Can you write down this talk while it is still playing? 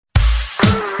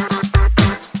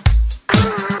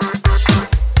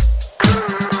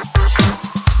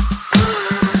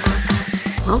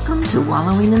to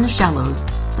Wallowing in the Shallows,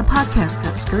 the podcast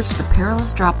that skirts the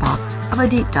perilous drop-off of a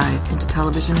deep dive into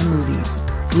television and movies.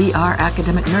 We are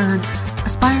academic nerds,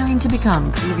 aspiring to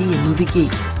become TV and movie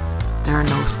geeks. There are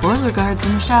no spoiler guards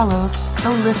in the shallows,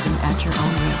 so listen at your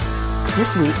own risk.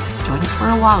 This week, join us for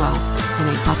a wallow in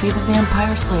a Buffy the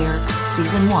Vampire Slayer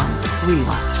Season 1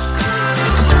 rewatch.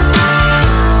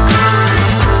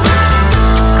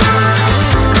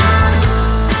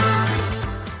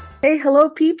 Hey, hello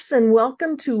peeps, and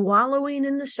welcome to Wallowing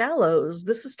in the Shallows.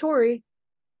 This is Tori.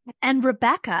 And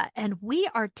Rebecca, and we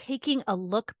are taking a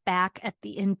look back at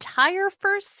the entire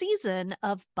first season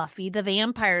of Buffy the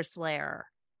Vampire Slayer.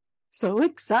 So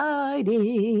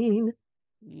exciting.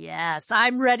 Yes,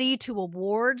 I'm ready to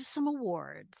award some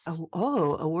awards.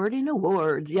 Awarding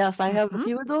awards. Yes, I have a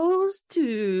few of those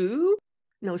too.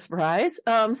 No surprise.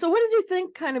 So what did you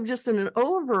think, kind of just in an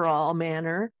overall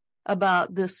manner,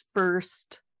 about this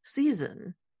first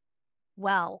season?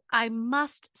 Well, I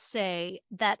must say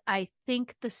that I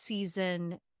think the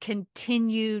season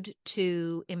continued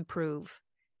to improve.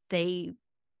 They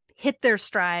hit their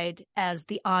stride as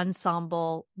the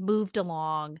ensemble moved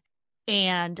along,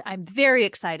 and I'm very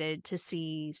excited to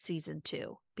see season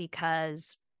 2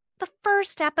 because the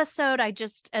first episode,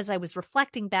 as I was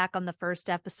reflecting back on the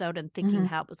first episode and thinking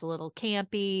how it was a little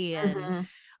campy and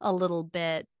a little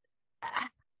bit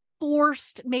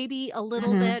forced, maybe a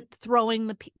little bit,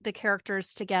 throwing the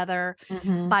characters together.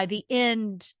 By the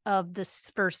end of this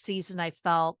first season, I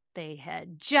felt they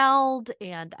had gelled,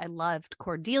 and I loved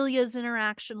Cordelia's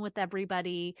interaction with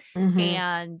everybody,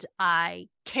 and I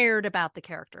cared about the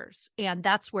characters, and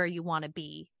that's where you want to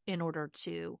be in order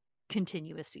to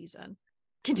continue a season,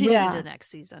 into the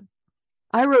next season.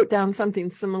 I wrote down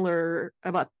something similar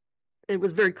about, it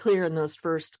was very clear in those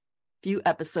first few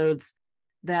episodes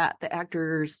that the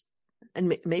actors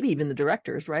and maybe even the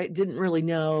directors, right, didn't really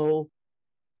know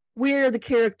where the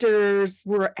characters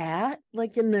were at,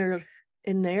 like in their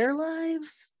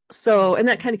lives. So, and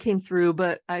that kind of came through,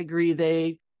 but I agree,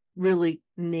 they really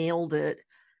nailed it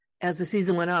as the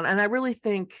season went on. And I really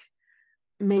think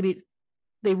maybe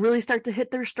they really start to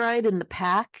hit their stride in the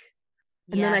pack.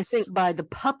 And then I think by the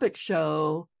puppet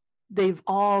show, they've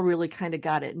all really kind of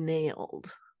got it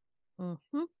nailed.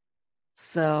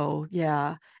 So,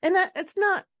 yeah. And that it's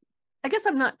not, I guess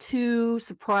I'm not too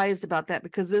surprised about that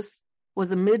because this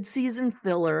was a mid-season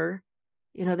filler.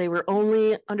 You know, they were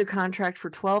only under contract for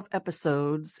 12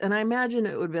 episodes. And I imagine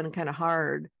it would have been kind of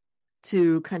hard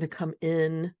to kind of come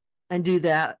in and do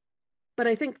that. But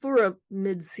I think for a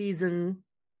mid-season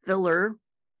filler,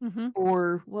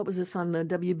 or what was this on the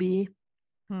WB?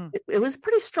 It was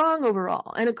pretty strong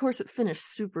overall. And of course, it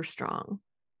finished super strong.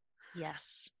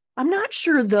 Yes. I'm not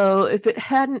sure, though, if it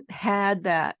hadn't had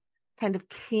that kind of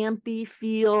campy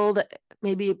feel that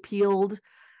maybe appealed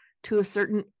to a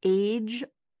certain age,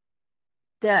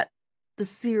 that the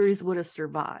series would have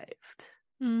survived.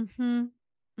 I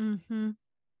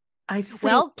think,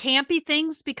 well, campy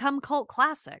things become cult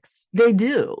classics. They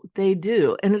do.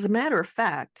 And as a matter of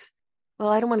fact, well,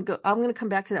 I don't want to go. I'm going to come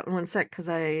back to that in one sec because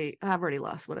I've already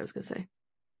lost what I was going to say.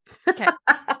 Okay.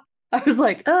 I was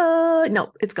like,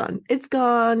 no, it's gone.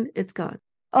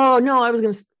 Oh, no,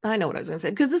 I know what I was going to say,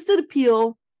 because this did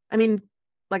appeal. I mean,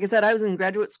 like I said, I was in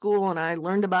graduate school and I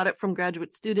learned about it from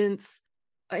graduate students.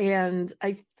 And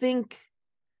I think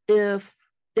if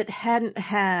it hadn't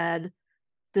had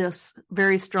this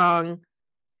very strong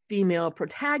female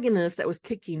protagonist that was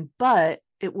kicking butt,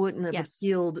 it wouldn't have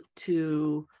appealed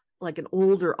to like an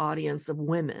older audience of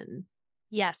women.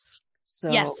 Yes. So,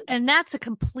 yes. And that's a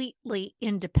completely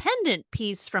independent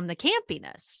piece from the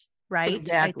campiness, right?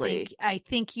 Exactly. I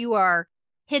think you are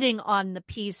hitting on the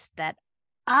piece that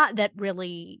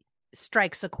really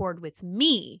strikes a chord with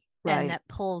me, and that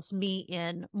pulls me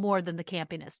in more than the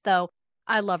campiness. Though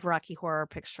I love Rocky Horror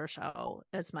Picture Show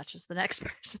as much as the next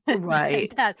person.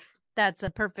 Right. That's a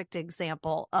perfect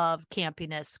example of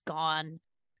campiness gone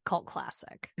cult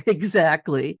classic.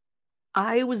 Exactly.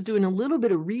 I was doing a little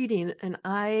bit of reading and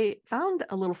I found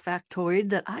a little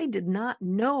factoid that I did not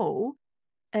know,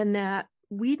 and that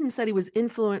Whedon said he was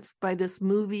influenced by this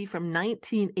movie from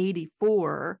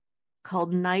 1984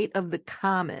 called Night of the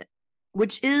Comet,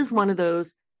 which is one of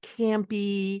those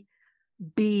campy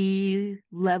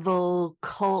B-level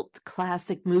cult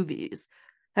classic movies.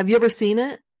 Have you ever seen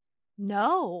it?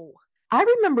 No. I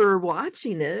remember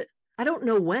watching it. I don't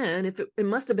know when. If it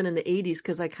must have been in the 80s,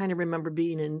 because I kind of remember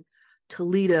being in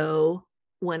Toledo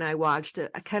when I watched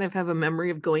it. I kind of have a memory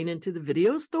of going into the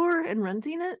video store and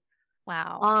renting it.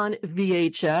 Wow. On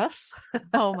VHS.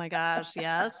 Oh my gosh,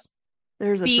 yes.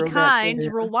 There's a Be kind,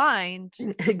 rewind.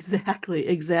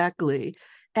 Exactly.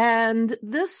 And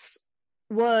this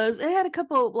it had a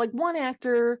couple, like one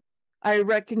actor I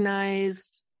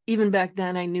recognized. Even back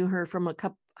then, I knew her from a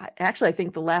couple. Actually, I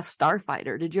think The Last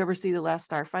Starfighter. Did you ever see The Last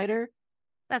Starfighter?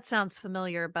 That sounds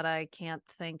familiar, but I can't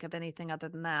think of anything other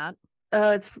than that.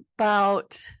 It's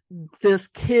about this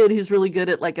kid who's really good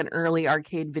at like an early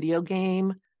arcade video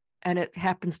game, and it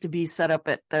happens to be set up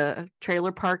at the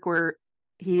trailer park where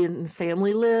he and his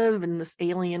family live, and this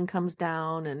alien comes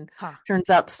down, and turns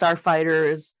out the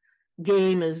Starfighter's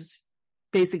game is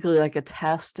basically like a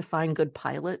test to find good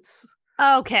pilots.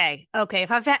 Okay.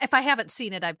 If I haven't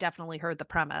seen it, I've definitely heard the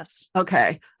premise.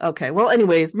 Okay. Well,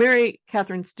 anyways,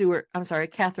 Catherine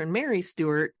Mary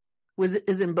Stewart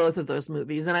is in both of those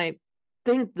movies, and I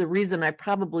think the reason I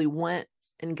probably went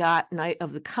and got Night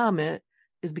of the Comet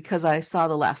is because I saw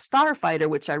The Last Starfighter,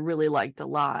 which I really liked a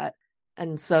lot.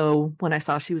 And so when I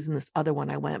saw she was in this other one,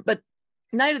 I went. But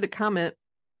Night of the Comet,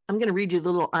 I'm going to read you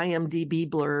the little IMDb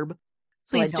blurb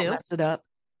so I don't mess it up.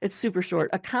 It's super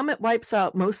short. A comet wipes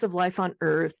out most of life on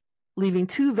Earth, leaving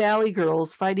two valley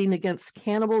girls fighting against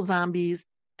cannibal zombies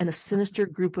and a sinister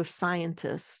group of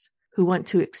scientists who want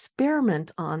to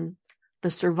experiment on the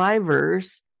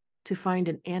survivors to find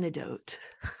an antidote.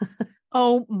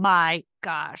 Oh my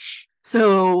gosh.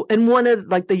 So, and one of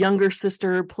like the younger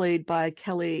sister played by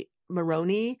Kelly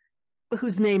Maroney,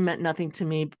 whose name meant nothing to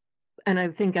me. And I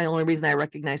think the only reason I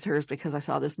recognize her is because I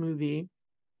saw this movie.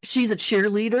 She's a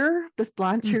cheerleader, this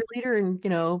blonde cheerleader. And,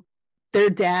 you know, their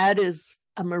dad is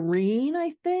a Marine,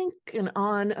 I think, and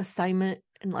on assignment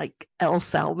in like El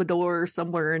Salvador or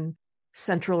somewhere in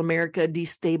Central America,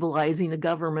 destabilizing a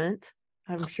government,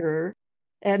 I'm sure.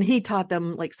 And he taught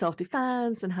them like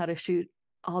self-defense and how to shoot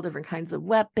all different kinds of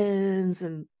weapons.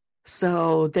 And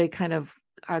so they kind of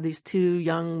are these two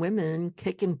young women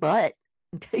kicking butt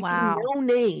and taking no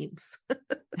names.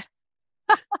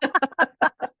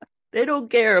 They don't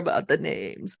care about the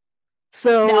names.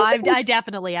 So no, I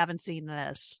definitely haven't seen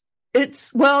this.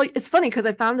 It's funny because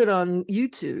I found it on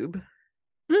YouTube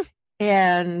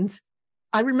and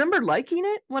I remember liking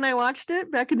it when I watched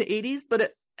it back in the 80s,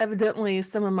 but evidently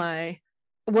some of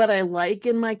what I like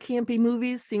in my campy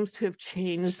movies seems to have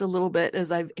changed a little bit as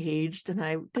I've aged, and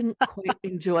I didn't quite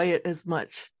enjoy it as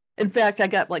much. In fact, I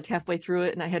got like halfway through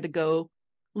it and I had to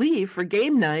leave for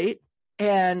game night,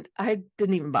 and I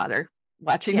didn't even bother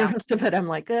watching the rest of it. I'm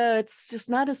like, it's just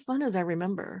not as fun as I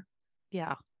remember.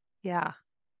 Yeah.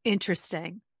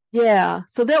 Interesting. Yeah.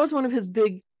 So that was one of his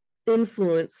big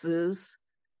influences,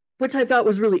 which I thought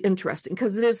was really interesting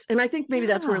because it is, and I think maybe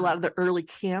that's where a lot of the early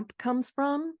camp comes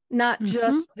from, not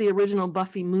just the original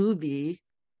Buffy movie,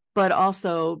 but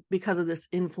also because of this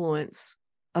influence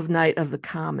of Night of the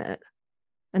Comet.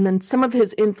 And then some of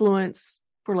his influence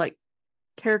for like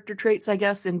character traits, I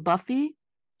guess, in Buffy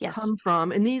come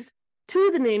from, and these two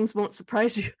of the names won't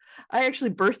surprise you. I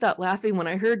actually burst out laughing when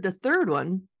I heard the third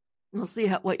one. We'll see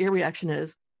what your reaction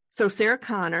is. So Sarah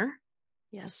Connor.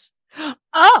 Yes.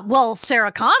 Oh, well,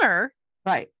 Sarah Connor.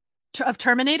 Right. Of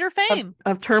Terminator fame.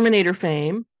 Of Terminator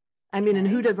fame. I mean, and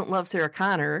who doesn't love Sarah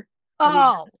Connor?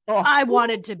 I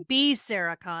wanted to be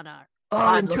Sarah Connor.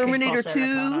 Oh, in Terminator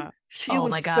 2, she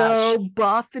was so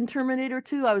buff in Terminator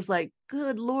 2. I was like,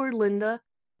 good Lord, Linda,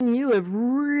 you have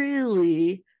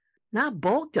really not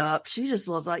bulked up. She just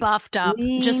was like buffed up,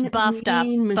 buffed up,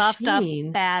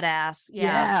 badass.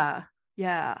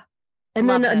 Yeah. And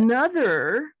then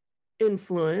another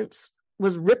influence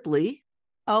was Ripley.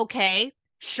 Okay,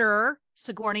 sure.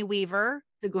 Sigourney Weaver,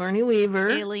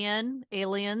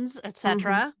 Aliens,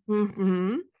 etc.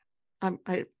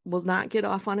 I will not get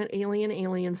off on an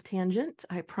aliens tangent,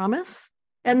 I promise.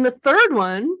 And the third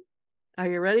one, are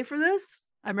you ready for this?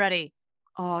 I'm ready.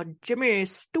 Jimmy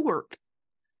Stewart.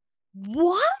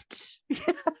 What?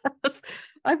 Yes.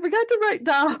 I forgot to write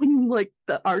down like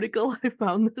the article I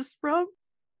found this from.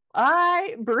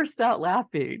 I burst out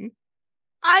laughing.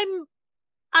 I'm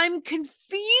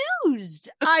confused.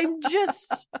 I'm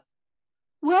just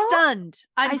stunned.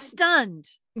 I'm stunned.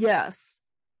 Yes.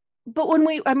 But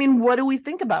what do we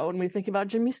think about when we think about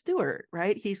Jimmy Stewart,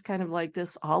 right? He's kind of like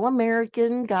this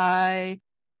all-American guy,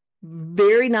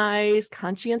 very nice,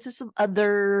 conscientious of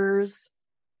others,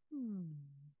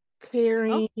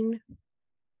 caring.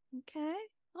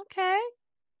 Okay.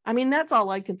 I mean, that's all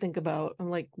I can think about.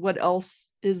 I'm like, what else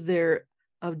is there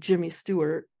of Jimmy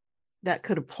Stewart that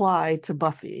could apply to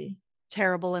Buffy?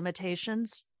 Terrible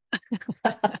imitations.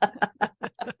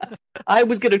 I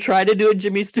was going to try to do a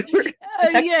Jimmy Stewart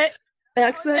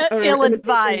accent.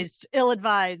 Ill-advised.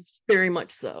 Very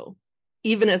much so.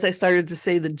 Even as I started to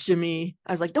say the Jimmy,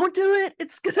 I was like, don't do it.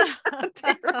 It's going to sound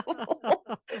terrible.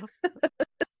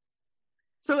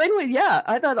 So anyway,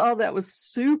 I thought all that was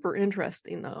super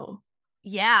interesting, though.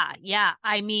 Yeah, yeah.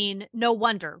 I mean, no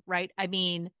wonder, right? I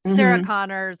mean, Sarah Mm-hmm.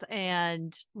 Connors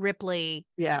and Ripley,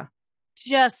 Yeah.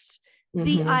 just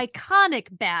the Mm-hmm. iconic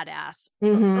badass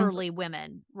Mm-hmm. early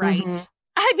women, Mm-hmm. right?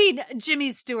 I mean,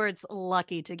 Jimmy Stewart's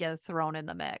lucky to get thrown in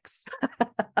the mix.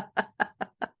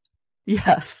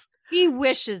 Yes. He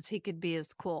wishes he could be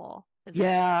as cool as they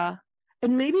Yeah.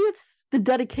 And maybe it's the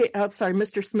dedicate. Oh, sorry,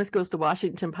 Mr. Smith Goes to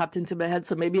Washington popped into my head.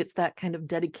 So maybe it's that kind of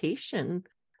dedication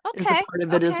are. is a Okay, part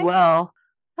of it as okay. well.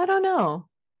 I don't know.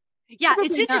 Yeah, it's Probably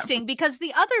not. interesting because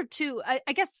the other two,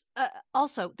 I guess,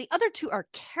 also the other two are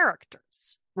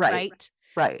characters, Right. right?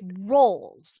 Right.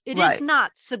 Roles. It is Right.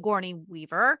 not Sigourney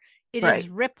Weaver. It Right. is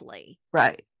Ripley.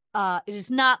 Right. It is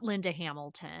not Linda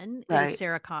Hamilton. It is Right.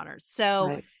 Sarah Connors. So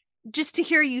Right. just to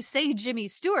hear you say Jimmy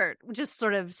Stewart just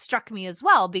sort of struck me as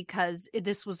well because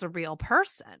this was a real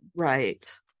person. Right.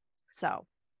 So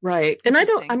Right. And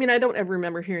interesting. I don't ever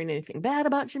remember hearing anything bad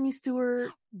about Jimmy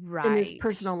Stewart in his Right.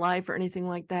 personal life or anything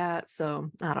like that.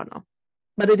 So I don't know.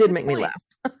 But it did Good make me point. laugh.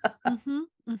 Mm-hmm.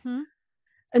 Mm-hmm.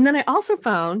 And then I also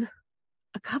found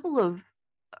a couple of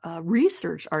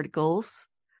research articles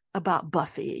about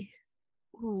Buffy.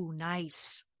 Ooh,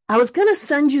 nice. I was going to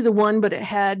send you the one, but it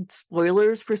had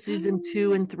spoilers for season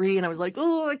 2 and 3. And I was like,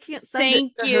 oh, I can't send it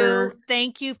Thank to you. her.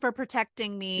 Thank you for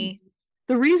protecting me.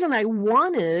 The reason I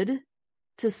wanted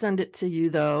to send it to you,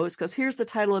 though, is because here's the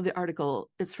title of the article.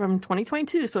 It's from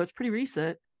 2022, so it's pretty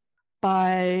recent,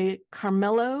 by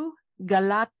Carmelo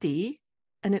Galati,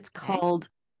 and it's Okay. called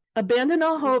Abandon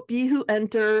All Hope, Ye Who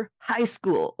Enter High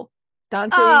School,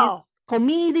 Dante's Oh,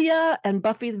 Commedia and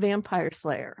Buffy the Vampire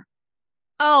Slayer.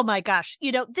 oh my gosh.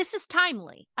 This is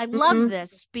timely. I love Mm-hmm.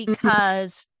 this Mm-hmm.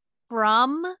 because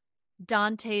from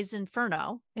Dante's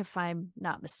Inferno, if I'm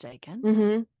not mistaken,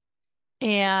 Mm-hmm.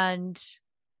 and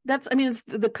It's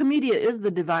the Commedia is the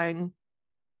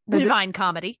the Divine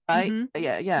Comedy. right? Mm-hmm.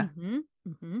 Yeah, yeah. Mm-hmm.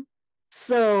 Mm-hmm.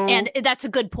 So, And that's a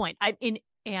good point. I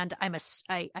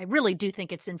really do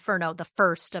think it's Inferno, the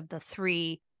first of the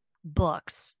three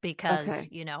books, because,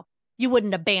 okay. you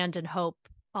wouldn't abandon hope,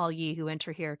 all ye who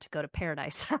enter here to go to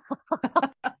paradise.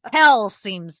 Hell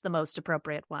seems the most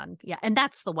appropriate one. Yeah. And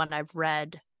that's the one I've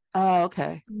read Oh,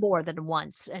 okay. more than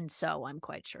once. And so I'm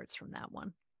quite sure it's from that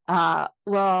one.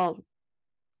 Well,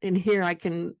 in here I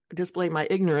can display my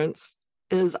ignorance,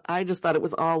 is I just thought it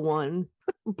was all one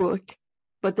book,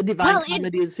 but the Divine Well,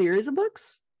 Comedy is a series of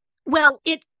books.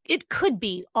 it could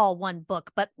be all one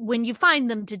book, but when you find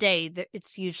them today,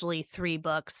 it's usually three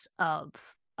books of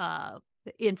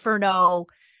Inferno,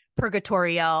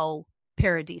 Purgatorio,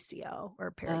 Paradiso,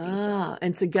 or Paradiso.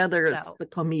 And together it's So the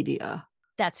Commedia.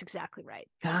 that's exactly right.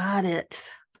 Got it.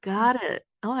 Got it.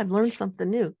 Oh, I've learned something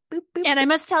new. Boop, boop, And I boop,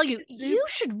 must tell you, boop. you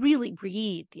should really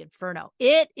read the Inferno.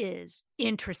 It is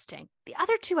interesting. The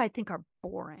other two, I think, are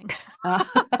boring. Uh,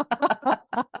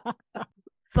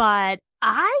 But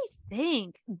I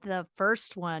think the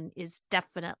first one is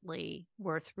definitely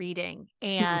worth reading.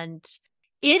 And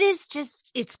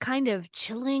it's kind of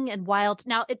chilling and wild.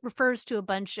 Now, it refers to a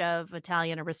bunch of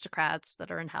Italian aristocrats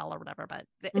that are in hell or whatever, but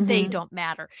they mm-hmm, don't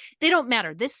matter. They don't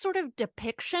matter. This sort of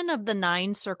depiction of the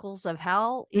 9 circles of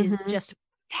hell is mm-hmm. just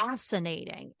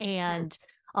fascinating. And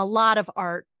a lot of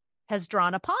art has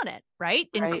drawn upon it, right?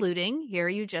 Right, Including here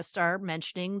you just are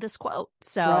mentioning this quote.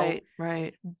 So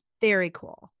right. very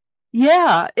cool.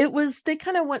 Yeah, they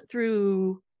kind of went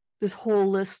through this whole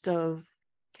list of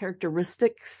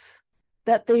characteristics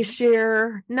that they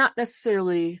share, not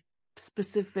necessarily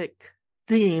specific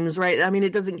themes, right? I mean,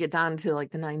 it doesn't get down to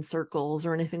like the 9 circles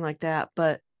or anything like that,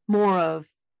 but more of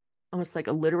almost like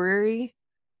a literary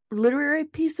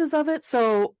pieces of it.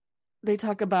 So they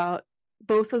talk about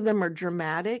both of them are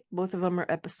dramatic, both of them are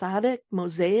episodic,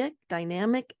 mosaic,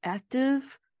 dynamic,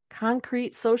 active,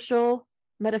 concrete, social,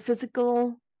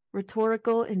 metaphysical,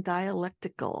 rhetorical, and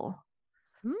dialectical.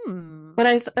 Hmm. But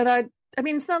I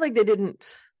mean, it's not like they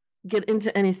didn't get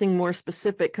into anything more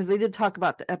specific, because they did talk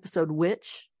about the episode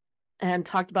Witch and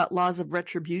talked about laws of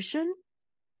retribution.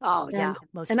 Oh, And yeah,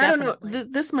 most I don't know, definitely.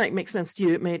 this might make sense to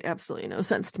you. It made absolutely no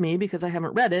sense to me because I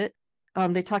haven't read it.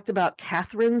 They talked about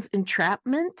Catherine's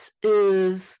entrapment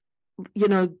is,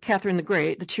 Catherine the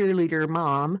Great, the cheerleader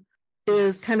mom,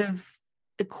 is kind Yes. of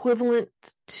equivalent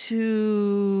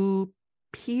to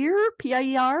Pier,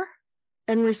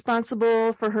 and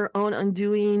responsible for her own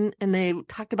undoing. And they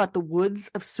talked about the woods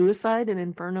of suicide in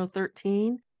Inferno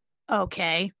 13.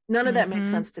 Okay. None of that makes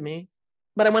Mm-hmm. sense to me.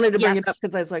 But I wanted to bring it up Yes.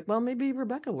 because I was like, well, maybe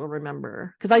Rebecca will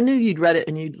remember. Because I knew you'd read it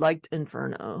and you'd liked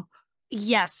Inferno.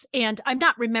 Yes. And I'm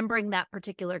not remembering that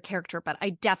particular character, but I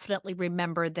definitely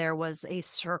remember there was a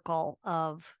circle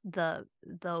of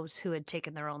those who had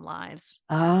taken their own lives.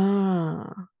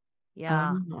 Ah.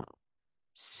 Yeah. Ah.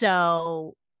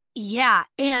 So, yeah.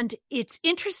 And it's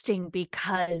interesting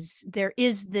because there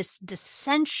is this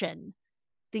dissension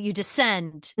that you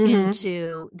descend Mm-hmm.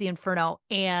 into the Inferno,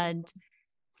 and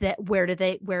that where's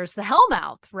the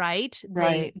Hellmouth, right?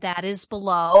 Right. That is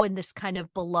below, and this kind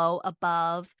of below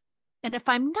above. And if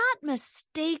I'm not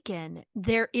mistaken,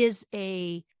 there is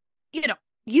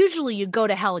usually you go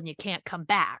to hell and you can't come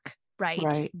back, right?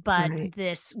 Right. But Right.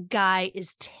 this guy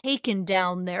is taken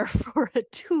down there for a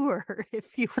tour, if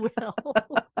you will.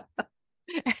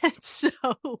 And so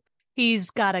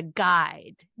he's got a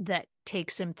guide that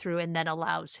takes him through and then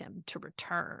allows him to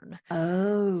return.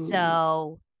 Oh.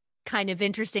 So kind of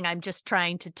interesting. I'm just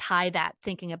trying to tie that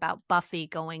thinking about Buffy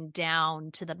going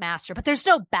down to the master, but there's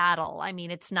no battle. I mean,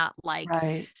 it's not like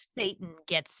Right. Satan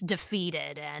gets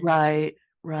defeated and, Right.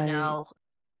 you Right. know,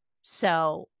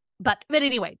 so, but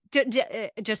anyway,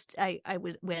 just I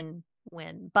was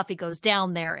when Buffy goes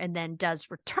down there and then does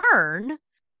return,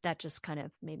 that just kind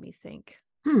of made me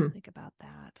Hmm. think about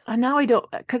that. Now I don't,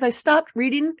 because I stopped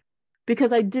reading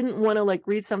because I didn't want to like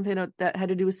read something that had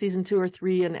to do with season 2 or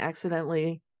 3 and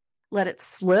accidentally let it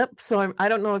slip. So I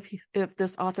don't know if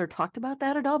this author talked about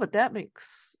that at all, but that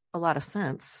makes a lot of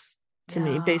sense to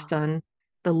me Yeah. based on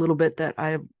the little bit that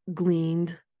I've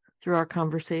gleaned through our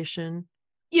conversation.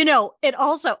 It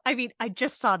also, I mean, I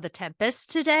just saw The Tempest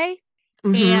today,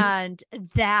 Mm-hmm. and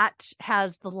that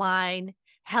has the line,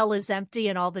 "Hell is empty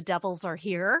and all the devils are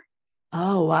here."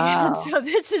 Oh, And wow. so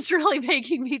this is really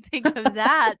making me think of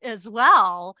that as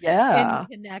well, in Yeah.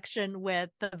 connection with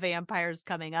the vampires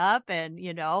coming up. And,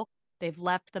 they've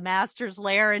left the master's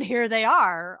lair and here they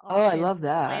are Oh, I in love the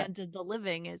that. land of the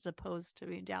living as opposed to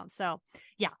being down. So,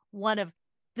 yeah, one of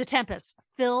The Tempest,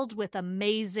 filled with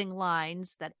amazing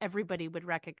lines that everybody would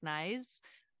recognize,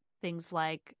 things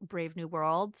like Brave New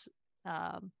World.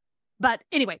 Um, but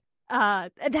anyway,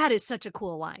 that is such a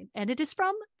cool line. And it is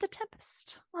from The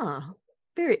Tempest. Huh.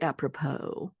 Very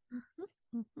apropos.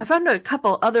 Mhm, I mhm. found a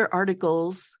couple other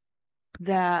articles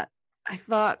that I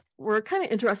thought were kind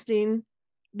of interesting.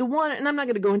 The one, and I'm not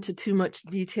going to go into too much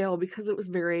detail because it was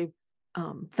very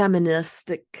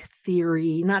feministic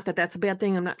theory. Not that that's a bad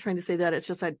thing. I'm not trying to say that. It's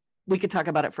just we could talk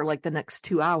about it for like the next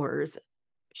 2 hours.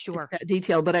 It's Sure. that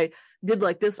detail, but I did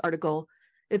like this article.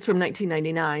 It's from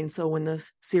 1999, so when the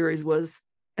series was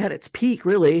at its peak,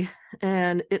 really,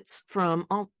 and it's from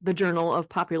the Journal of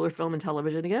Popular Film and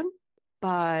Television again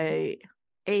by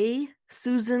A.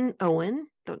 Susan Owen.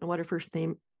 Don't know what her first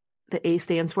name, the A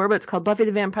stands for, but it's called Buffy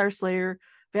the Vampire Slayer,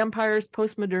 Vampires,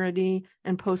 Postmodernity,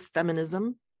 and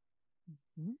Post-Feminism.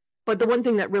 Mhm. But the one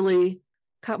thing that really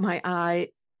caught my eye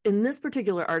in this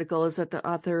particular article is that the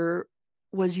author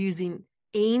was using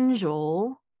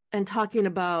Angel and talking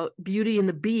about Beauty and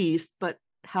the Beast, but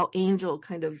how Angel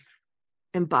kind of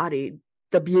embodied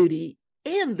the beauty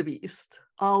and the beast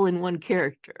all in one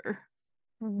character,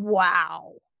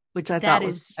 Wow. which I That thought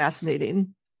was is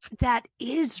fascinating. that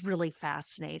is really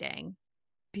fascinating.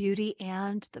 Beauty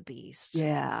and the Beast.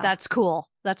 Yeah. That's cool.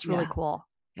 That's really Yeah. cool.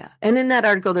 Yeah. And in that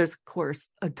article, there's, of course,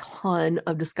 a ton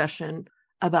of discussion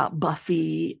about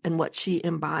Buffy and what she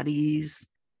embodies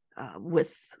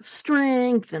with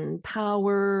strength and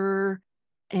power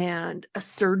and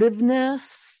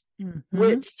assertiveness, Mm-hmm.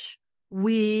 which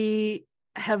we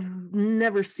have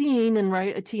never seen in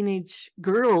a teenage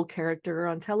girl character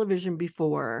on television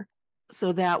before.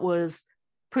 So that was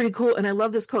pretty cool. And I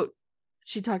love this quote.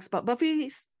 She talks about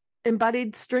Buffy's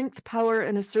embodied strength, power,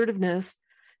 and assertiveness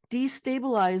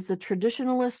destabilize the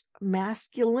traditionalist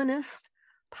masculinist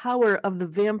power of the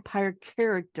vampire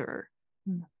character.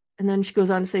 And then she goes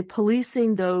on to say,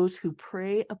 policing those who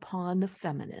prey upon the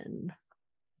feminine.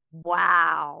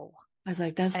 Wow. I was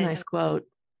like, that's a I, nice quote.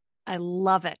 I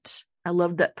love it. I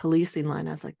love that policing line.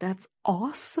 I was like, that's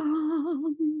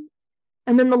awesome.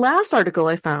 And then the last article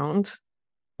I found,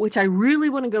 which I really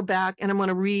want to go back and I'm going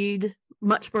to read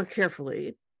much more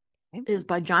carefully, is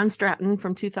by John Stratton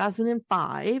from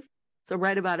 2005. So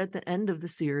right about at the end of the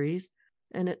series.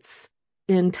 And it's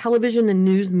in television and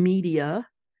news media.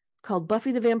 It's called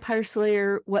Buffy the Vampire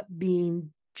Slayer, What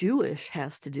Being Jewish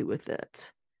Has to Do with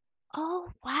It. Oh,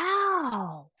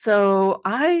 wow. So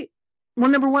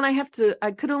number one,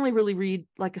 I could only really read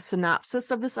like a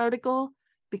synopsis of this article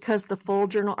because the full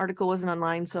journal article wasn't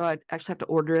online. So I'd actually have to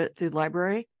order it through the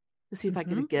library to see if I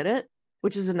could get it,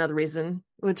 which is another reason,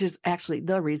 which is actually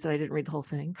the reason I didn't read the whole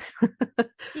thing. It was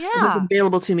Yeah.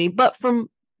 available to me. But from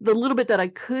the little bit that I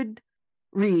could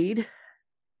read,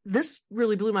 this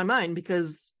really blew my mind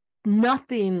because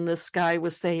nothing this guy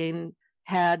was saying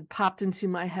had popped into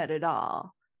my head at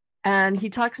all. And he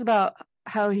talks about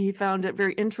how he found it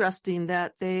very interesting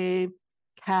that they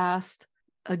cast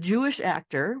a Jewish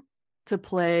actor to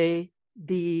play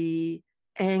the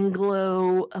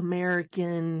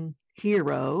Anglo-American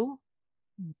hero,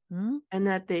 and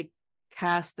that they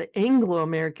cast the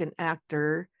Anglo-American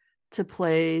actor to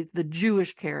play the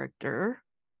Jewish character.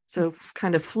 So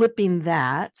kind of flipping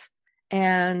that.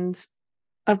 And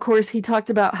of course, he talked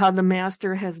about how the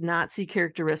master has Nazi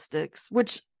characteristics,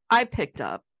 which I picked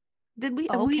up. Did we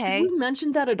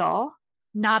mention that at all?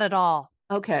 Not at all.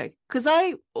 Okay. Because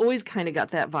I always kind of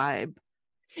got that vibe.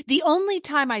 The only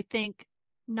time I think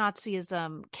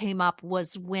Nazism came up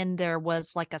was when there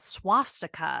was like a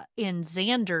swastika in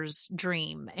Xander's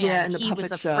dream. And he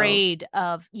was afraid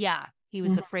of, he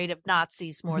was afraid of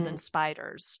Nazis more than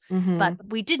spiders. But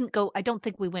I don't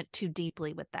think we went too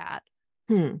deeply with that.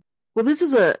 Well, this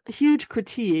is a huge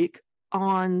critique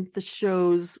on the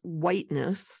show's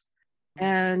whiteness.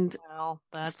 And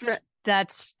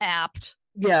that's apt.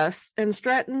 Yes. And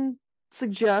Stratton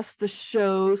suggests the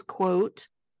show's, quote,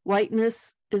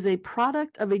 whiteness is a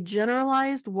product of a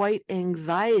generalized white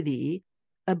anxiety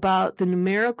about the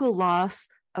numerical loss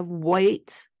of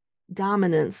white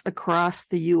dominance across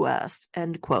the U.S.,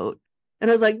 end quote. And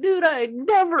I was like, dude, I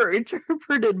never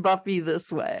interpreted Buffy this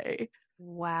way.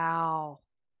 Wow.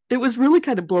 It was really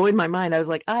kind of blowing my mind. I was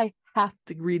like, I have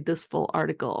to read this full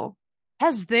article.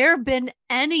 Has there been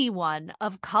anyone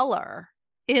of color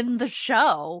in the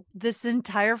show this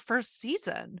entire first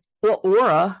season? Well,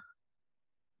 Aura.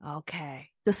 Okay.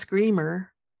 The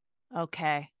Screamer.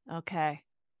 Okay.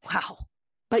 Wow.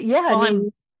 But yeah, well,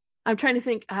 I'm trying to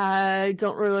think. I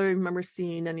don't really remember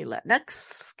seeing any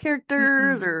Latinx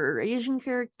characters or Asian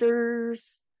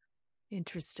characters.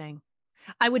 Interesting.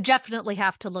 I would definitely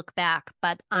have to look back,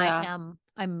 but I'm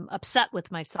upset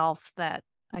with myself that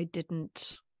I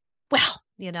didn't. Well,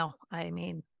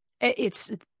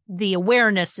 it's the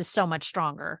awareness is so much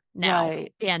stronger now.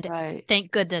 And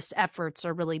thank goodness efforts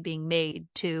are really being made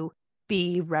to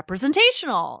be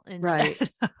representational. Right.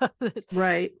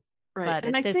 But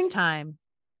and at this time,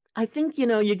 I think,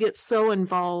 you get so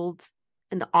involved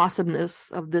in the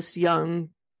awesomeness of this young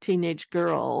teenage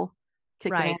girl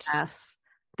kicking ass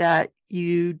that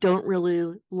you don't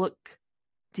really look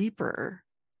deeper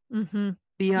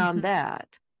beyond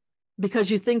that, because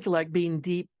you think like being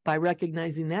deep by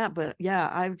recognizing that. But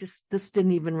this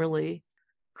didn't even really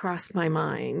cross my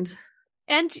mind.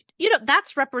 And,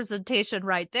 that's representation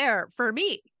right there for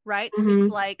me, right?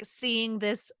 It's like seeing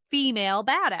this female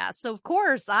badass. So, of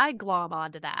course, I glom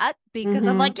onto that because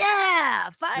I'm like, yeah,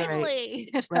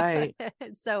 finally. Right.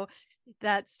 So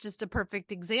that's just a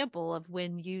perfect example of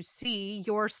when you see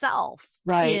yourself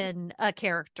in a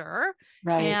character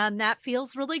and that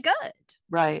feels really good.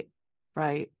 Right.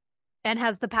 And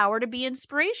has the power to be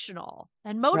inspirational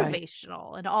and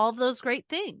motivational and all of those great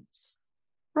things.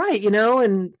 Right.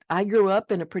 And I grew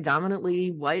up in a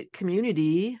predominantly white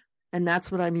community, and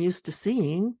that's what I'm used to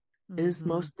seeing is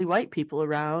mostly white people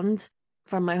around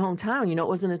from my hometown. It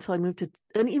wasn't until I moved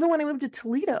and even when I moved to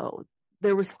Toledo,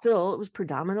 it was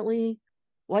predominantly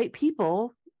white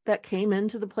people that came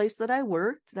into the place that I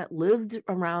worked, that lived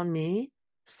around me.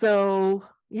 So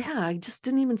I just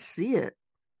didn't even see it.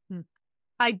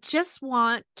 I just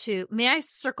want to, may I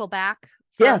circle back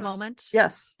for a moment?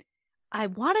 Yes. I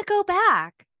want to go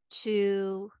back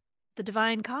to the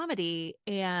Divine Comedy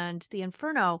and the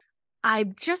Inferno.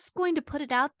 I'm just going to put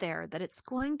it out there that it's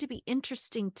going to be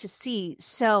interesting to see.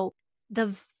 So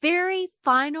the very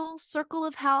final circle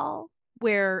of hell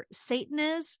where Satan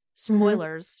is,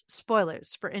 spoilers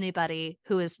for anybody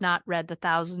who has not read the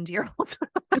 1,000-Year-Old,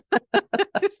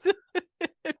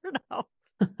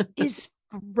 is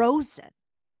frozen.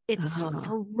 It's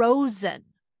frozen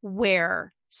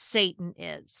where Satan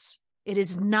is. It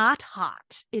is not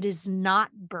hot. It is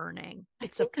not burning.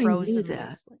 It's a frozen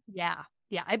wasteland. Yeah.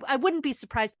 I wouldn't be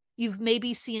surprised. You've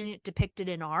maybe seen it depicted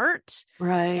in art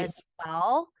as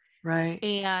well. Right.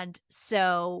 And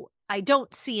so I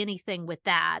don't see anything with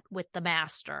that with the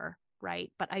master,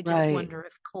 right? But I just wonder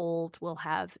if cold will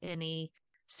have any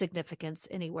significance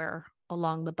anywhere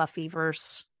along the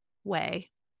Buffyverse way.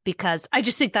 Because I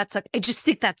just think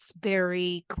that's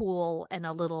very cool and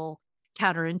a little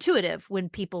counterintuitive when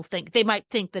people they might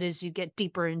think that as you get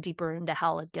deeper and deeper into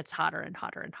hell, it gets hotter and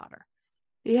hotter and hotter.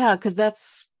 Yeah, because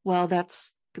that's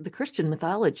the Christian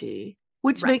mythology,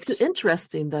 which makes it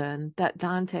interesting then that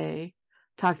Dante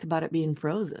talked about it being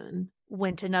frozen.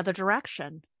 Went another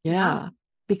direction. Yeah.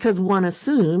 Because one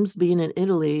assumes, being in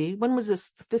Italy, when was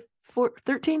this, the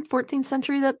 13th, 14th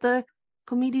century that the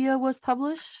Commedia was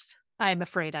published? I'm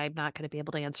afraid I'm not going to be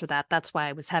able to answer that. That's why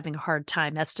I was having a hard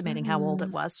time estimating how old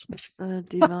it was. The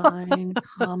Divine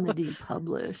Comedy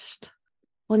published.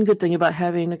 One good thing about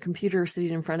having a computer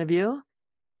sitting in front of you,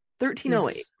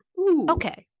 1308. Ooh.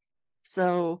 Okay.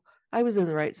 So I was in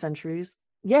the right centuries.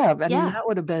 Yeah, I mean, Yeah. that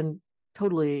would have been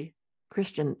totally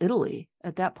Christian Italy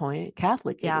at that point,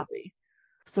 Catholic Yeah. Italy.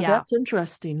 So Yeah. that's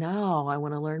interesting. Now I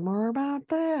want to learn more about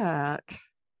that.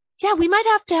 Yeah, we might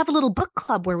have to have a little book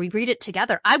club where we read it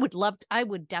together. I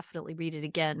would definitely read it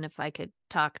again if I could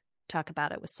talk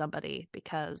about it with somebody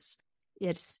because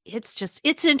it's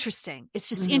interesting. It's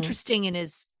just Hmm. interesting and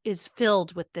is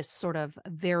filled with this sort of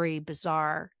very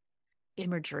bizarre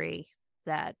imagery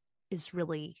that is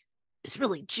really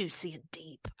juicy and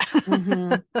deep.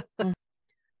 Hmm.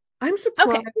 I'm Okay.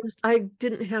 surprised I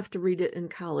didn't have to read it in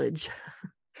college.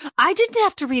 I didn't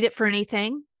have to read it for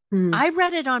anything. Hmm. I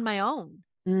read it on my own.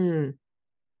 Hmm.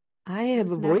 I I have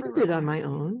was never avoided it on required my to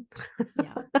read it.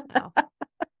 own. Yeah. No.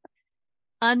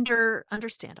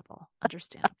 Understandable.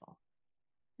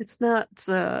 It's not,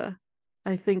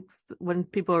 I think when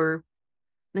people are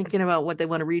thinking about what they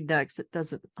want to read next, it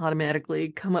doesn't automatically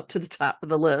come up to the top of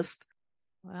the list.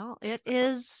 Well,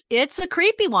 it's a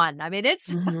creepy one. I mean,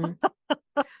 it's Mhm.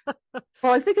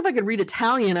 Well, I think if I could read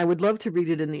Italian, I would love to read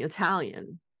it in the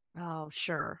Italian oh,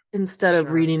 sure. instead of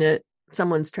Sure. reading it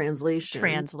someone's translation.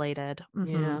 Translated.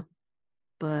 Yeah.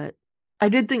 But I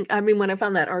did think, I mean, when I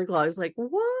found that article, I was like,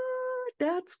 what?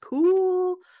 That's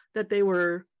cool that they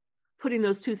were putting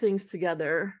those two things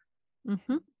together.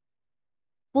 Hmm.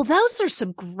 Well, those are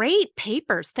some great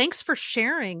papers. Thanks for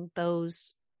sharing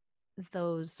those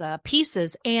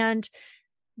pieces, and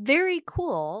very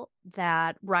cool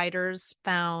that writers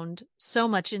found so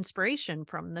much inspiration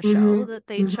from the show Hmm. that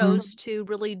they Hmm. chose to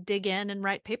really dig in and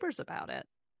write papers about it.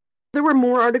 There were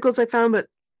more articles I found, but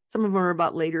some of them are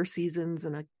about later seasons,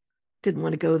 and I didn't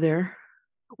want to go there.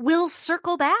 We'll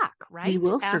circle back, We right?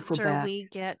 will circle After back. we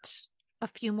get a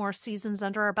few more seasons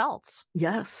under our belts.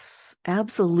 Yes,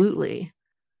 absolutely.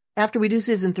 After we do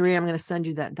season 3, I'm going to send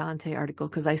you that Dante article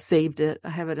because I saved it. I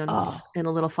have it Oh, in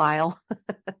a little file.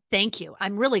 thank you.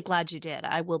 I'm really glad you did.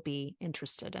 I will be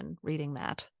interested in reading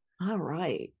that. All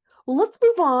right. Well, let's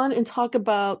move on and talk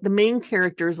about the main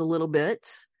characters a little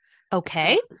bit.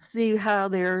 Okay. See how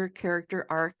their character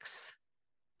arcs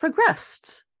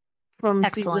progressed from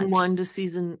Excellent. season 1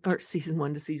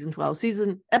 to season 12,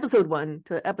 episode 1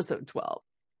 to episode 12.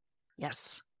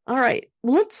 Yes. All right.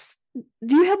 Well,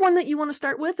 do you have one that you want to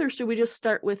start with, or should we just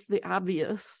start with the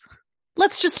obvious?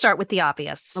 Let's just start with the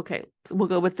obvious. Okay. So we'll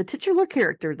go with the titular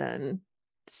character then.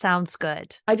 Sounds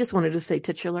good. I just wanted to say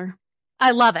titular.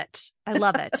 I love it. I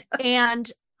love it. And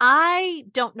I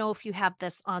don't know if you have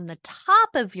this on the top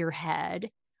of your head,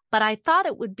 but I thought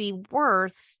it would be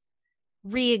worth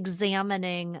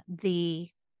re-examining the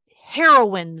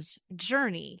heroine's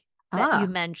journey that Ah,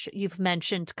 you've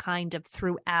mentioned kind of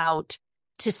throughout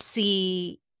to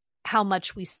see how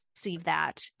much we see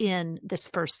that in this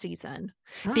first season.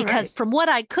 all right. Because from what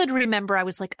I could remember, I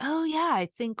was like, oh yeah, I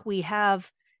think we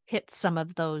have hit some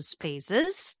of those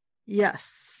phases.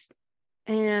 Yes.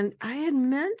 And I had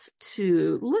meant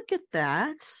to look at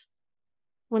that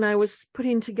when I was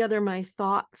putting together my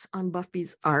thoughts on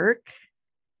Buffy's arc,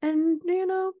 and,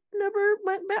 never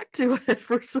went back to it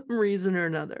for some reason or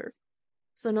another.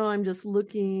 So now I'm just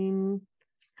looking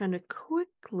kind of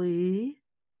quickly.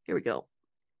 Here we go.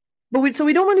 So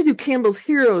we don't want to do Campbell's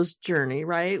hero's journey,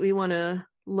 right? We want to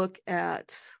look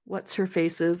at what's her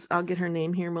faces. I'll get her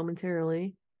name here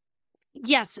momentarily.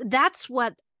 Yes, that's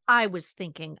what I was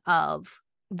thinking of,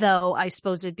 though I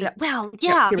suppose it'd be, Yep. well, Yep.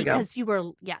 yeah, Here we go. because you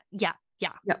were, yeah.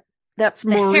 Yep. That's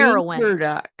The Maureen heroine.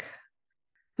 Murdoch,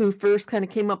 who first kind of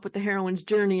came up with the heroine's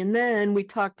journey. And then we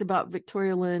talked about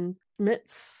Victoria Lynn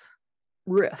Schmidt's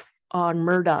riff on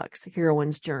Murdoch's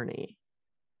heroine's journey.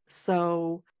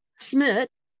 So Schmidt,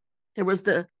 there was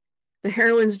the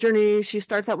heroine's journey. She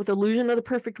starts out with illusion of the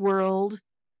perfect world,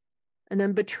 and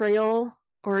then betrayal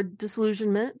or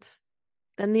disillusionment,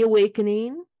 then the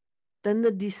awakening, then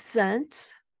the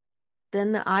descent,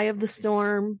 then the eye of the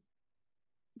storm,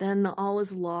 then the all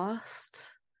is lost,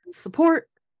 support,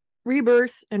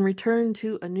 rebirth, and return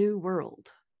to a new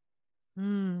world.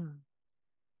 Hmm.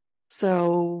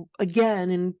 So again,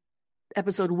 in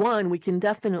episode 1, we can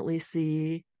definitely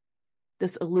see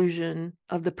this illusion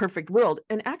of the perfect world.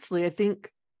 And actually, I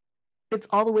think it's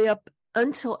all the way up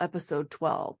until episode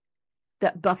 12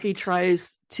 that Buffy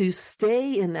tries to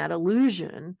stay in that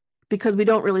illusion, because we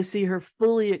don't really see her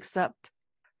fully accept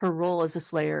her role as a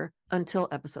Slayer until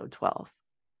episode 12.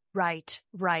 Right.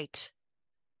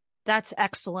 That's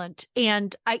excellent.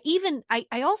 And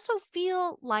I also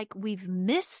feel like we've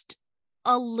missed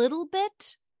a little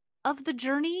bit of the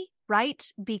journey, right?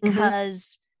 Mm-hmm.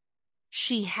 Because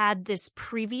she had this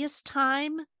previous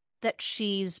time that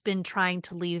she's been trying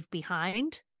to leave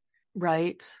behind.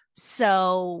 Right.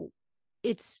 So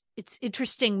it's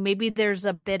interesting. Maybe there's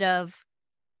a bit of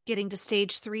getting to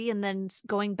stage 3 and then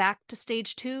going back to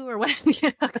stage 2 or whatever,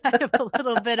 kind of a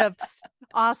little bit of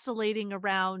oscillating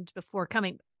around before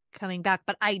coming back.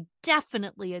 But I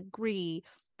definitely agree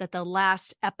that the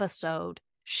last episode,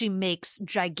 she makes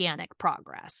gigantic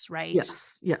progress, right?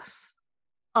 Yes.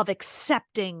 Of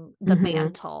accepting the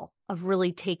mantle, of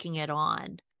really taking it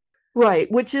on.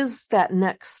 Right, which is that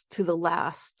next to the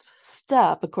last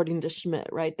step, according to Schmidt,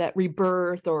 right? That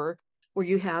rebirth, or where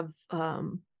you have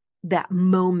that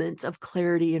moment of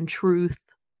clarity and truth.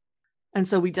 And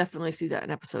so we definitely see that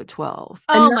in episode 12.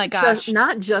 Oh, and my gosh.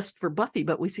 Not just for Buffy,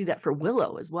 but we see that for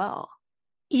Willow as well.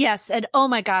 Yes, and oh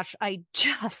my gosh, I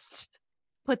just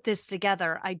put this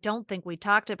together. I don't think we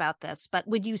talked about this, but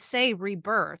when you say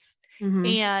rebirth,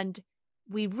 and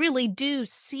we really do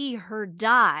see her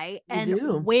die,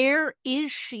 and where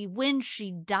is she when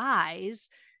she dies?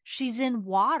 She's in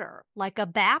water, like a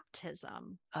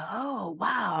baptism. Oh,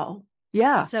 wow.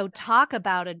 Yeah. So talk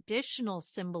about additional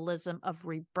symbolism of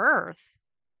rebirth.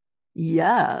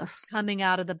 Yes. Coming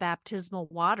out of the baptismal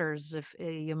waters, if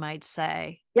you might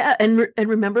say. Yeah, and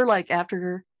remember, like,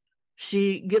 after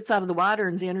she gets out of the water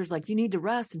and Xander's like, you need to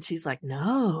rest, and she's like,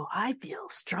 no, I feel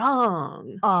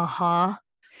strong. Wow,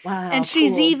 and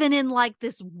she's even in like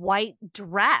this white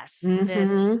dress,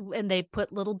 and they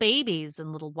put little babies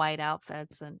in little white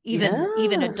outfits, and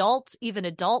even adults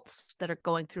that are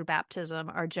going through baptism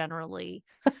are generally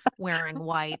wearing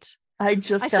white. I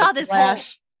saw this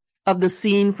flash of the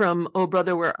scene from Oh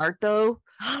Brother, Where Art Thou?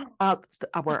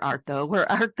 Where Art Thou?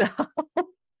 Where Art Thou?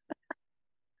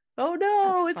 Oh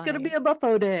no, it's going to be a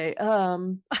Buffo day.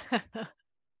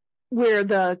 Where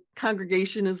the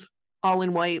congregation is all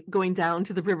in white going down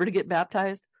to the river to get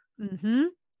baptized.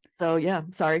 So yeah,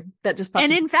 sorry. That just popped.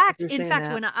 And in fact,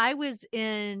 when I was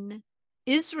in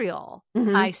Israel,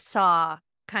 I saw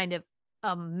kind of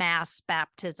a mass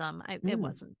baptism. It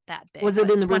wasn't that big. Was it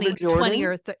in the River Jordan? 20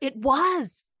 or 30. It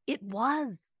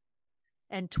was.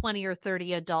 And 20 or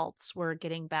 30 adults were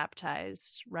getting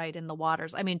baptized right in the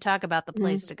waters. I mean, talk about the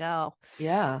place to go.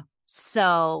 Yeah.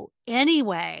 So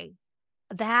anyway,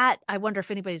 that, I wonder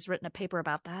if anybody's written a paper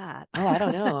about that. Oh, I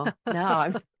don't know. Now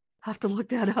I have to look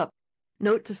that up.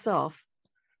 Note to self.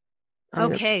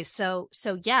 Okay, so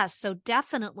yes, so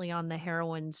definitely on the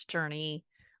heroine's journey,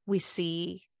 we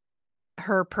see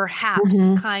her perhaps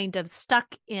kind of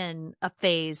stuck in a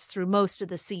phase through most of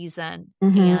the season,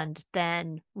 and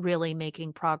then really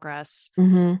making progress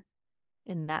in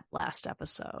that last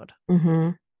episode.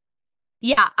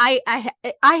 Yeah, I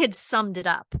had summed it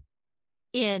up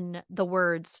in the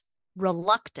words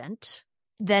reluctant,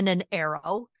 then an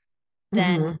arrow,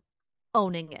 then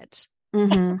owning it.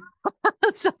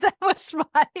 So that was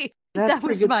my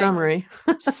summary.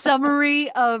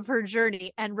 Summary of her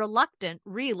journey. And reluctant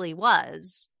really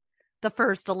was the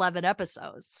first 11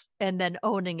 episodes, and then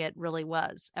owning it really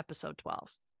was episode 12.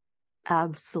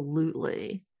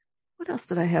 Absolutely. What else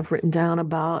did I have written down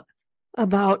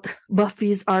about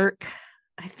Buffy's arc?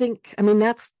 I mean,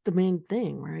 that's the main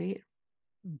thing, right?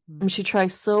 And she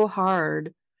tries so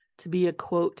hard to be a,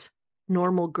 quote,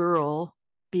 normal girl,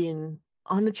 being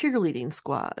on the cheerleading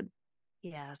squad.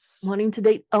 Yes. Wanting to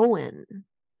date Owen.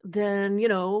 Then,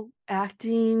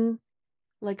 acting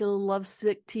like a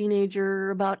lovesick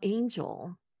teenager about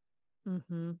Angel.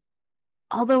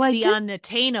 Although the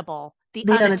unattainable.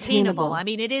 I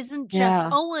mean, it isn't just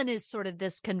Owen is sort of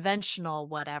this conventional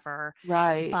whatever.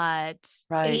 Right. But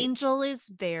Angel is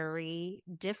very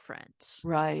different.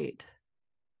 Right.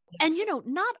 And,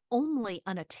 not only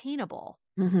unattainable,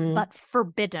 but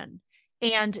forbidden.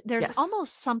 And there's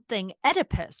almost something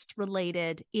Oedipus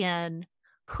related in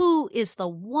who is the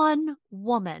one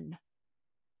woman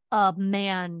a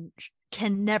man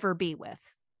can never be with,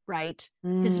 right?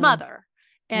 His mother.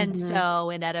 And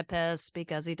so in Oedipus,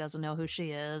 because he doesn't know who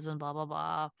she is and blah, blah,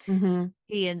 blah,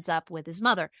 he ends up with his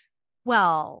mother.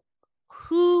 Well,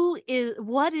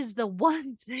 what is the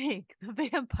one thing the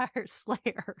vampire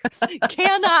slayer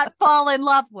cannot fall in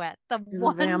love with? The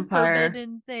one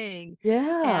forbidden thing.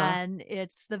 Yeah. And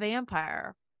it's the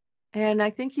vampire. And I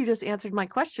think you just answered my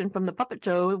question from the puppet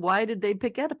show. Why did they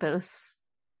pick Oedipus?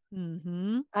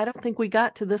 I don't think we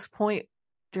got to this point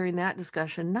during that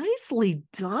discussion. Nicely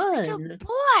done.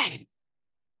 Boy,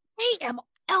 I am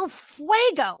El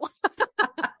Fuego.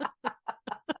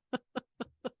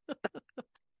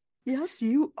 Yes,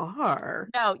 you are.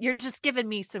 No, you're just giving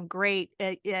me some great.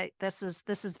 This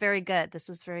is very good. This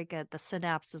is very good. The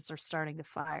synapses are starting to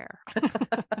fire.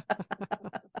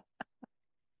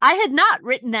 I had not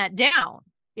written that down.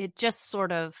 It just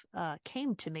sort of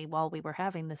came to me while we were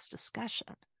having this discussion.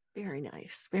 Very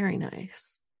nice. Very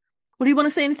nice. Well, do you want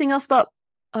to say anything else about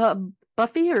uh,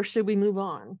 Buffy, or should we move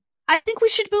on? I think we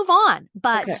should move on,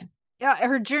 Okay. but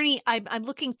her journey, I'm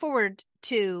looking forward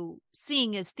to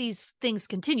seeing as these things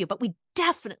continue. But we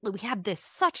had this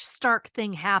such stark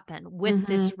thing happen with Mm-hmm.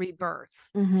 this rebirth,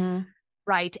 Mm-hmm.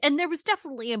 right? And there was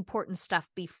definitely important stuff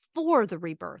before the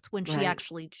rebirth when she Right.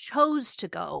 actually chose to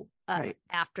go Right.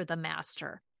 after the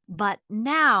master. But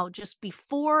now, just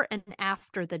before and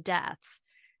after the death,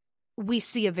 we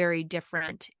see a very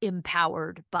different,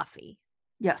 empowered Buffy.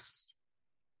 Yes.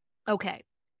 Okay.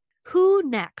 Who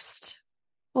next?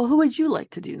 Well, who would you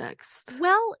like to do next?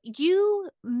 Well, you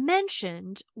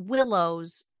mentioned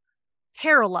Willow's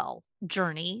parallel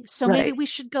journey, so maybe Right. we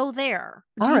should go there.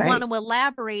 All Do you want right. to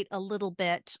elaborate a little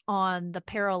bit on the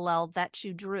parallel that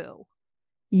you drew?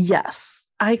 Yes.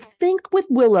 I think with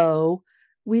Willow,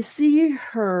 we see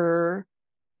her,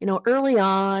 early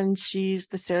on, she's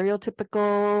the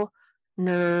stereotypical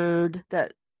nerd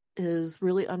that is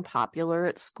really unpopular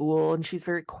at school, and she's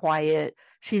very quiet.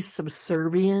 She's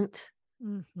subservient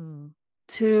Mm-hmm.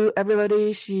 to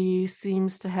everybody. She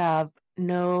seems to have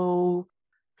no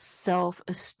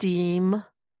self-esteem.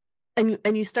 And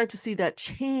you start to see that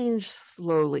change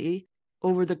slowly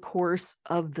over the course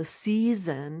of the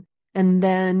season. And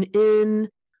then in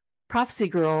Prophecy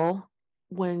Girl,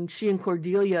 when she and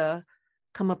Cordelia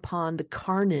come upon the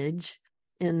carnage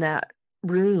in that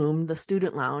room, the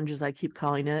student lounge, as I keep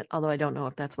calling it, although I don't know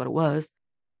if that's what it was.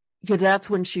 Yeah, that's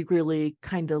when she really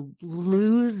kind of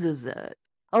loses it.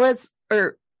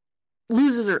 Or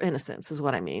loses her innocence, is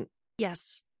what I mean.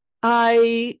 Yes.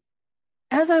 I,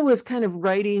 as I was kind of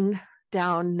writing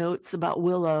down notes about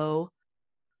Willow,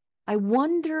 I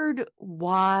wondered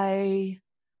why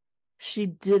she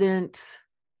didn't.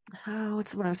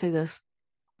 What's when I say this?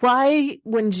 Why,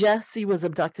 when Jesse was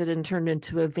abducted and turned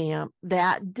into a vamp,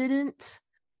 that didn't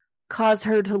cause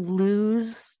her to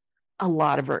lose a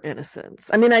lot of her innocence.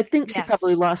 I mean, I think she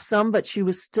probably Yes. lost some, but she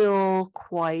was still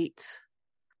quite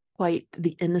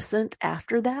the innocent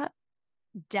after that.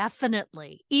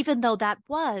 Definitely. Even though that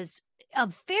was a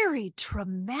very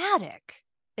traumatic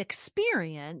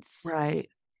experience, Right.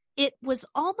 it was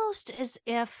almost as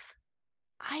if,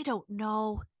 I don't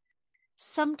know,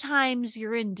 sometimes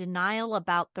you're in denial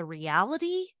about the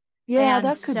reality. Yeah, And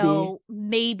that could be. so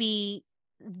maybe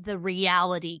the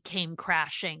reality came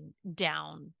crashing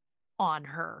down on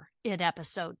her in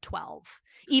episode 12.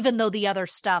 Even though the other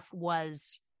stuff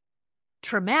was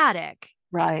traumatic,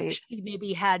 Right. she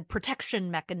maybe had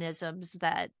protection mechanisms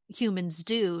that humans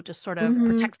do to sort of Mm-hmm.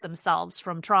 protect themselves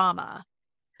from trauma.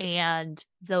 And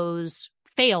those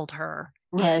failed her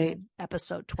Right. in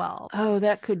episode 12. Oh,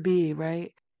 that could be,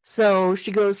 right. So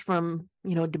she goes from,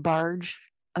 DeBarge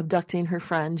abducting her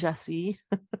friend Jessie,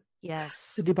 the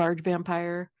Yes. DeBarge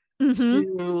vampire,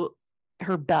 Mm-hmm. to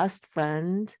her best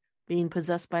friend being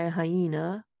possessed by a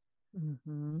hyena,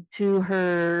 Mm-hmm. to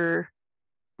her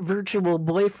virtual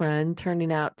boyfriend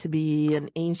turning out to be an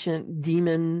ancient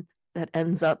demon that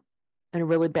ends up in a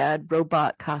really bad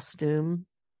robot costume.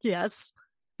 Yes.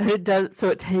 And it does, so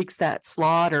it takes that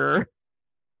slaughter.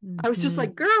 I was just Mm-hmm.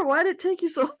 like, girl, why did it take you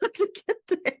so long to get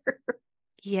there?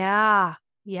 Yeah.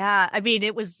 Yeah. I mean,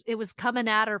 it was coming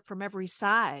at her from every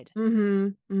side. Mm-hmm.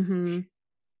 Mm-hmm.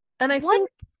 And I One, think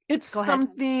it's go ahead.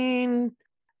 something,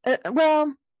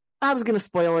 well, I was going to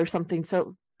spoil or something,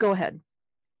 so go ahead.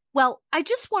 Well, I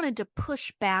just wanted to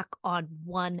push back on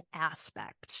one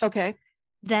aspect Okay.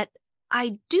 that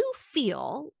I do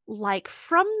feel like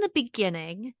from the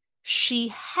beginning, she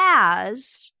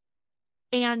has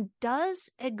and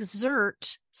does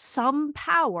exert some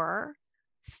power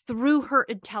through her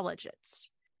intelligence.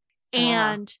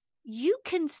 And you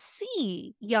can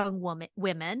see young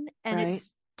women, and Right.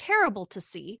 it's terrible to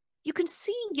see. You can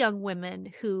see young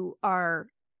women who are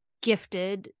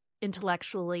gifted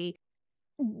intellectually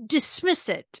dismiss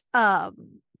it,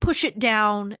 push it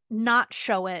down, not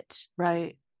show it,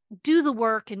 Right. do the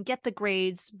work and get the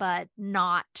grades, but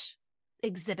not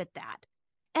exhibit that.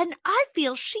 And I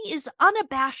feel she is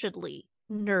unabashedly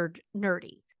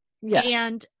nerdy. Yes.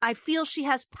 And I feel she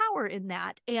has power in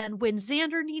that. And when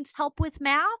Xander needs help with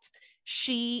math,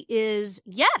 she is,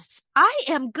 yes, I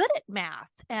am good at math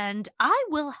and I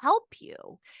will help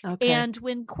you. Okay. And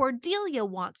when Cordelia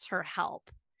wants her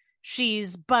help,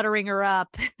 she's buttering her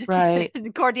up. Right.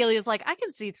 And Cordelia's like, I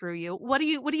can see through you. What do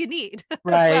you need?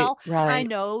 Right. Well, I Right.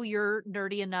 know you're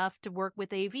nerdy enough to work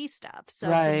with AV stuff. So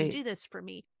can you Right. do this for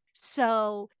me?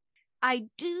 So I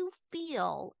do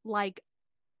feel like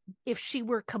if she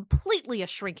were completely a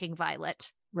shrinking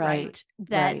violet, Right.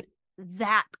 right, Right.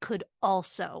 that could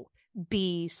also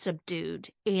be subdued.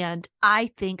 And I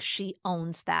think she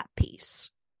owns that piece.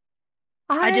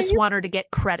 I just want her to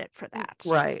get credit for that.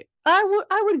 Right.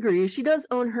 I would agree. She does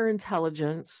own her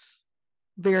intelligence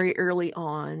very early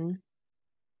on.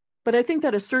 But I think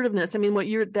that assertiveness, I mean,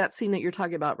 that scene that you're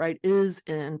talking about, right, is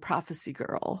in Prophecy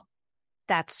Girl.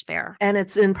 That's fair. And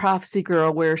it's in Prophecy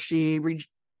Girl where she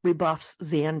rebuffs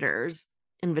Xander's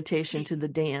invitation to the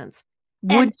dance.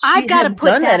 Would she have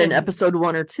done that in episode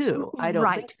 1 or 2? I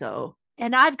don't think so.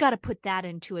 And I've got to put that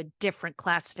into a different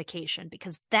classification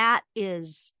because that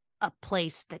is a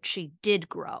place that she did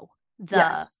grow,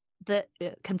 the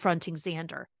confronting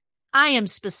Xander.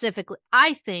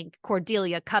 I think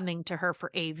Cordelia coming to her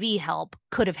for AV help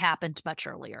could have happened much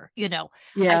earlier.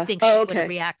 I think she would have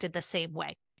reacted the same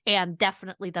way. And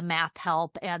definitely the math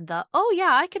help and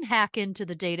I can hack into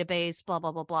the database, blah,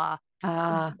 blah, blah,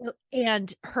 blah.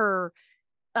 And her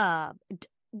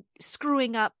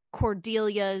screwing up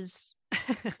Cordelia's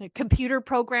computer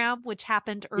program, which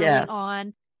happened early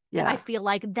on. Yeah. I feel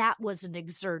like that wasn't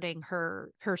exerting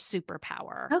her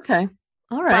superpower. Okay.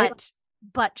 All right.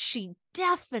 But she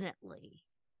definitely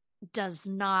does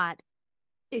not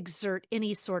exert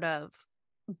any sort of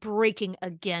breaking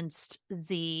against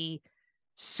the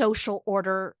social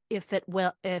order, if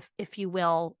you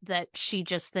will, that she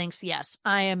just thinks, yes,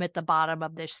 I am at the bottom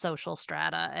of this social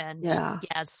strata. And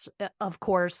yes, of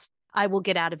course, I will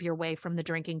get out of your way from the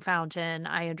drinking fountain.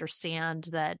 I understand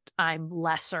that I'm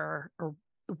lesser or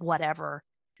whatever.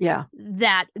 Yeah.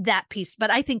 That piece.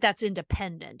 But I think that's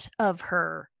independent of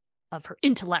her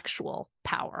intellectual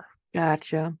power.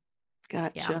 Gotcha.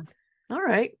 Yeah. All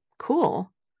right,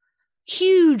 cool.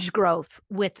 Huge growth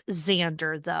with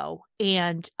Xander, though.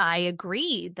 And I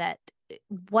agree that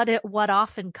what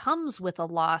often comes with a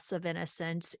loss of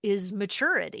innocence is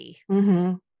maturity.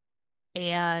 Mm-hmm.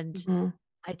 And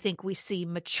I think we see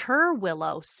mature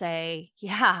Willow say,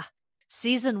 yeah,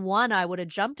 season 1, I would have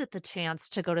jumped at the chance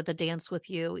to go to the dance with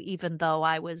you, even though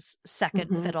I was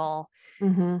second fiddle.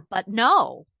 But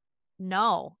no,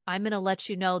 I'm going to let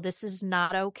you know this is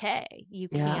not okay. You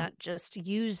can't just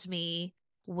use me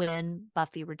when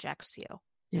Buffy rejects you.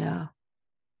 Yeah.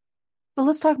 Well,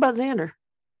 let's talk about Xander.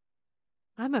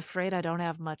 I'm afraid I don't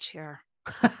have much here.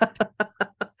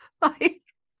 I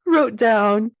wrote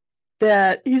down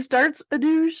that he starts a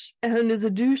douche and is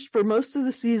a douche for most of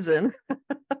the season.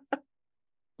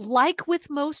 Like with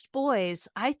most boys,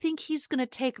 I think he's going to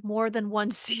take more than one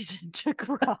season to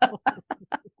grow.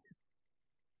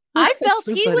 I felt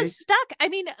he was stuck. I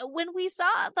mean, when we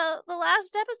saw the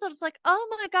last episode, it's like, oh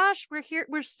my gosh, we're here.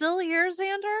 We're still here,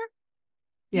 Xander.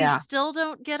 Yeah. You still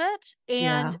don't get it.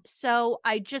 And so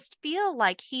I just feel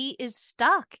like he is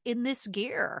stuck in this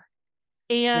gear.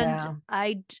 And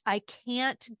I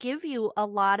can't give you a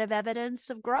lot of evidence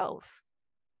of growth.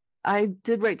 I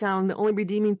did write down the only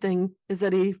redeeming thing is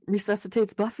that he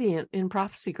resuscitates Buffy in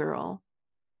Prophecy Girl.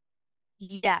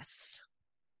 Yes.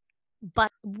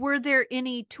 But were there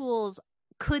any tools?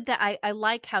 I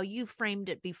like how you framed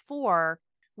it before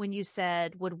when you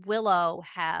said, would Willow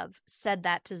have said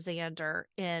that to Xander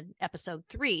in episode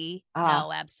 3?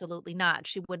 No, absolutely not.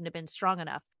 She wouldn't have been strong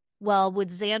enough. Well, would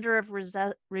Xander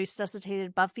have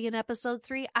resuscitated Buffy in episode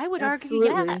 3? I would argue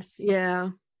yes. Yeah.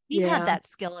 He had that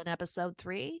skill in episode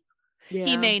 3. Yeah.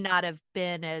 He may not have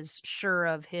been as sure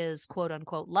of his quote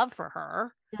unquote love for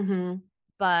her,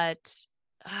 but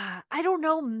I don't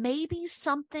know, maybe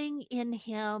something in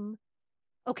him.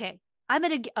 Okay, I'm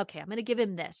gonna give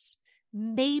him this.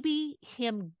 Maybe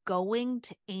him going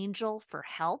to Angel for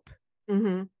help.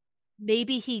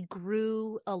 Maybe he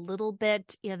grew a little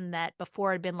bit in that.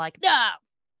 Before I'd been like, nah,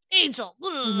 Angel,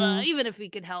 even if he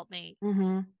could help me.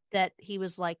 That he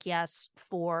was like, yes,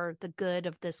 for the good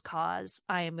of this cause,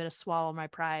 I am going to swallow my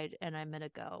pride and I'm going to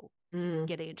go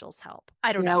get Angel's help.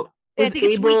 I don't know. I think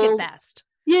it's weak at best.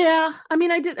 Yeah. I mean,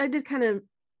 I did kind of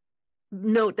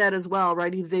note that as well,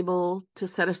 right? He was able to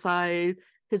set aside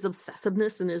his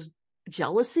obsessiveness and his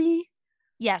jealousy.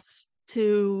 Yes.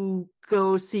 To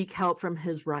go seek help from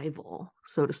his rival,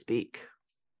 so to speak.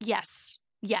 Yes.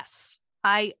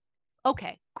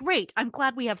 Okay, great. I'm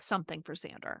glad we have something for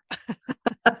Xander.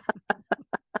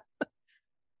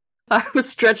 I was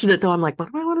stretching it though. I'm like,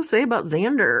 what do I want to say about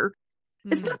Xander?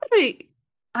 It's not that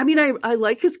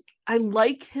I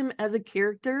like him as a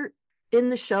character in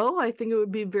the show. I think it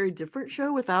would be a very different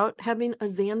show without having a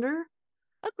Xander.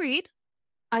 Agreed.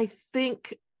 I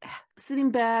think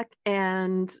sitting back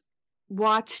and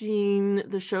watching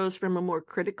the shows from a more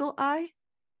critical eye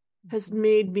has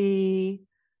made me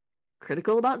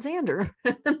critical about Xander.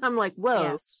 And I'm like, whoa,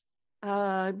 yes.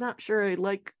 I'm not sure I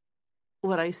like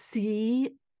what I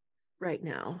see right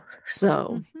now.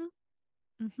 So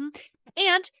Mm-hmm.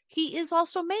 And he is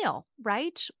also male,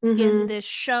 right? In Mm-hmm. this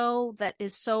show that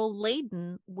is so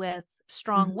laden with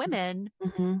strong Mm-hmm. women,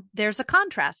 Mm-hmm. there's a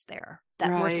contrast there that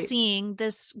we're Right. seeing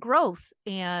this growth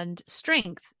and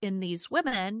strength in these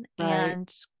women. Right.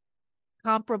 And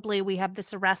comparably, we have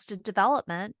this arrested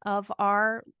development of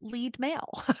our lead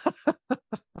male.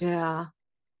 Yeah.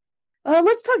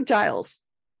 Let's talk Giles.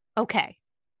 Okay.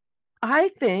 I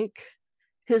think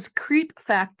his creep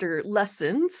factor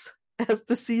lessens as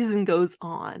the season goes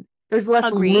on. There's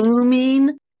less Agreed.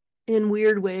 looming in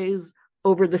weird ways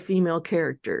over the female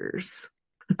characters.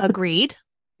 Agreed.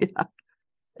 Yeah.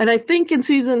 And I think in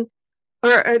season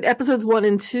or episodes 1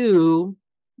 and 2,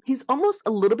 he's almost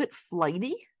a little bit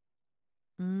flighty,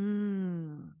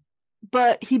 Mm.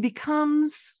 but he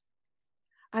becomes,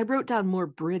 I wrote down more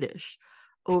British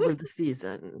over the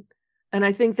season. And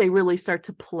I think they really start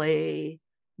to play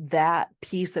that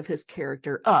piece of his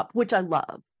character up, which I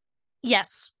love.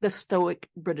 Yes. The stoic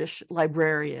British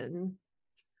librarian,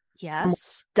 somewhat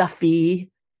Yes. stuffy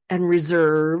and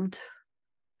reserved.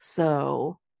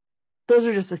 So those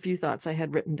are just a few thoughts I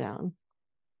had written down.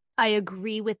 I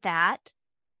agree with that.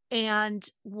 And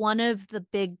one of the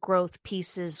big growth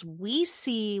pieces we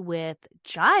see with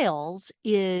Giles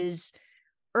is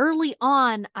early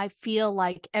on, I feel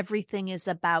like everything is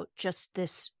about just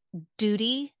this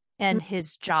duty and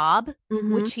his job,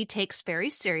 Mm-hmm. which he takes very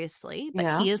seriously, but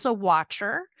Yeah. he is a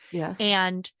watcher. Yes.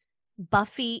 And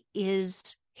Buffy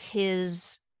is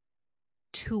his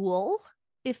tool,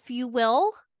 if you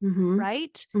will, Mm-hmm.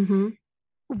 right? Mm-hmm.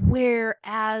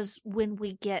 Whereas when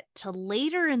we get to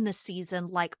later in the season,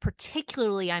 like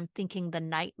particularly I'm thinking the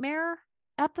nightmare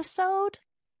episode,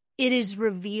 it is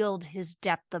revealed his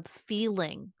depth of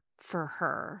feeling for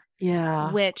her,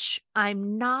 Yeah. which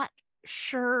I'm not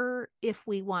sure if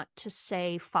we want to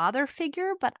say father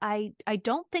figure, but I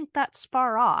don't think that's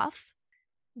far off,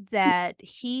 that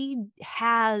he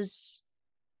has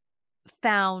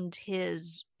found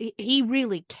he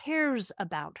really cares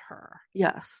about her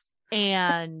Yes.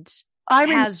 and I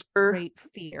has remember. great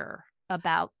fear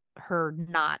about her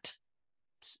not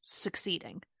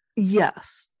succeeding.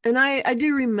 Yes. And I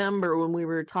do remember when we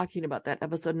were talking about that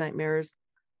episode Nightmares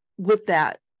with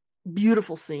that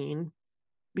beautiful scene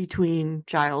between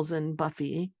Giles and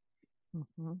Buffy.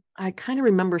 Mm-hmm. I kind of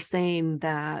remember saying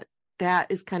that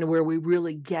is kind of where we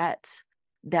really get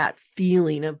that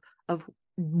feeling of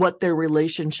what their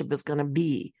relationship is going to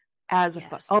be as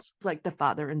almost like the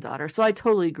father and daughter. So I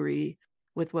totally agree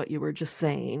with what you were just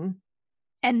saying.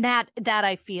 And that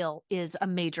I feel is a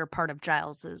major part of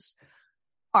Giles's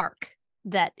arc,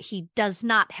 that he does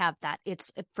not have that.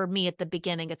 It's, for me at the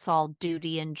beginning, it's all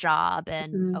duty and job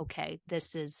and okay,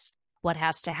 this is what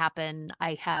has to happen.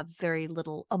 I have very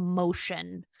little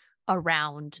emotion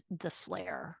around the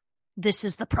Slayer. This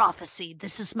is the prophecy.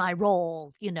 This is my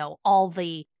role, all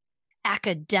the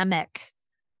academic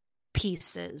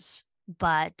pieces,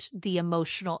 but the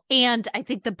emotional, and I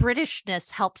think the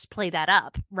Britishness helps play that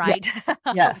up, right?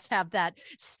 Yes. Helps have that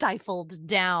stifled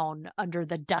down under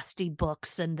the dusty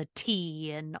books and the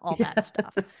tea and all that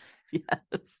stuff.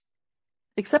 Yes.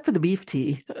 Except for the beef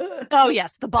tea. Oh,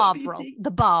 yes, the Bovril.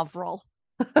 The Bovril.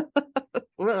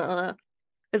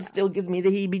 It still gives me the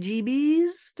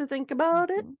heebie-jeebies to think about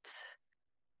it.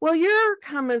 Well, your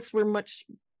comments were much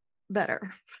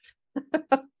better.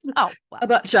 Oh, well.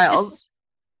 About Giles.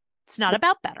 It's not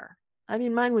about better. I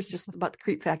mean, mine was just about the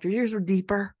creep factor. Yours were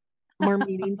deeper, more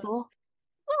meaningful.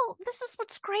 Well, this is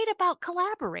what's great about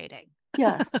collaborating.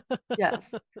 Yes,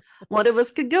 yes. One of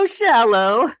us could go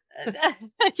shallow. One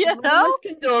of us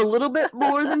can go a little bit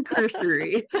more than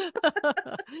cursory.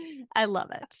 I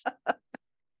love it.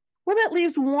 Well, that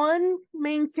leaves one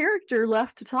main character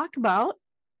left to talk about.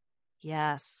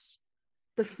 Yes.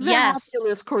 The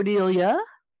fabulous Cordelia.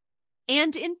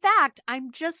 And in fact,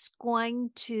 I'm just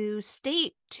going to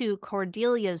state to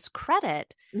Cordelia's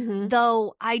credit,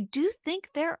 though I do think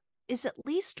there is at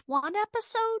least one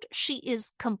episode she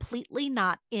is completely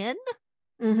not in.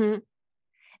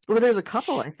 Well, there's a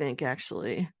couple, I think,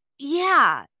 actually.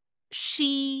 Yeah.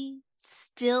 She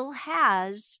still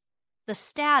has the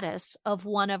status of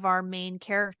one of our main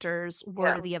characters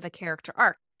worthy of a character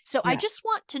arc. So I just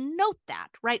want to note that,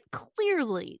 right?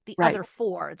 Clearly, the other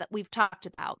four that we've talked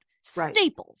about,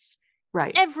 staples,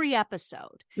 every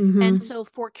episode. And so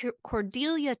for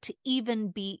Cordelia to even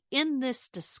be in this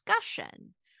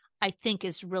discussion, I think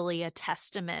is really a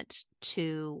testament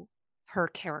to her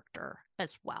character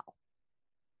as well.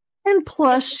 And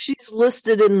plus, she's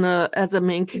listed as a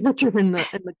main character in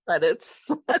the credits.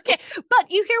 Okay, but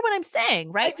you hear what I'm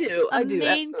saying, right? I do. A main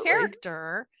absolutely.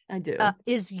 character I do.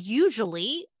 Is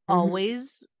usually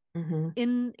always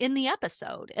in the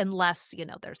episode, unless,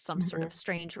 there's some sort of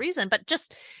strange reason. But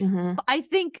just, I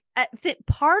think that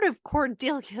part of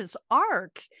Cordelia's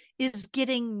arc is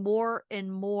getting more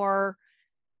and more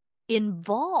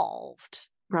involved,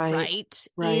 right,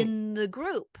 in the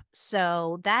group.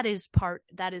 So that is part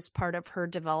of her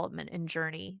development and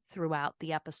journey throughout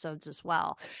the episodes as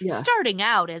well. Starting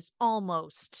out as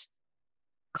almost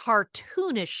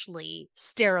cartoonishly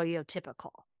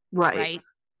stereotypical. Right.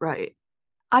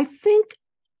 I think,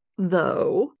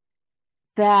 though,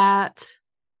 that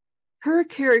her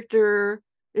character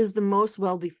is the most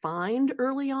well-defined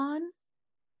early on.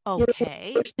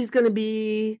 Okay. She's going to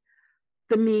be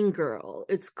the mean girl.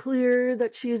 It's clear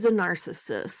that she's a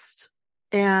narcissist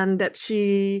and that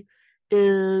she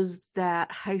is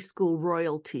that high school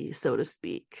royalty, so to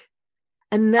speak.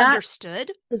 And that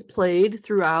understood is played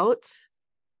throughout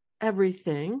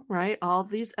everything, right? All of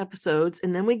these episodes.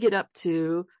 And then we get up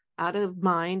to out of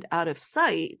mind, out of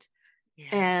sight.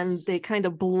 And they kind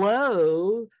of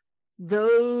blow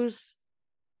those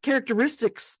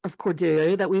characteristics of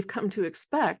Cordelia that we've come to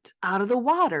expect out of the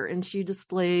water. And she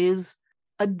displays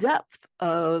a depth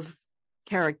of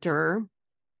character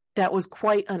that was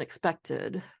quite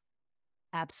unexpected.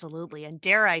 Absolutely. And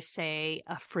dare I say,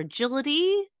 a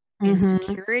fragility,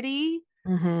 insecurity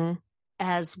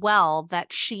as well,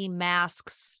 that she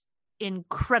masks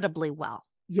incredibly well.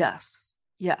 Yes.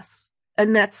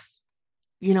 And that's,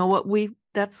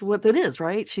 that's what it is,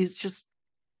 right? She's just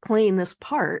playing this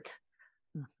part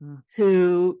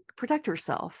to protect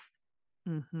herself,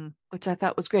 which I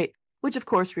thought was great. Which, of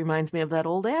course, reminds me of that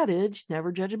old adage,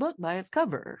 never judge a book by its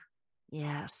cover.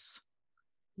 Yes.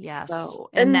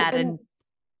 So, and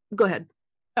go ahead.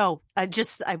 Oh, I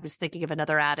was thinking of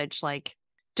another adage, like,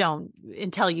 don't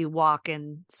until you walk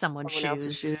in someone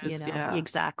else's shoes. Yeah.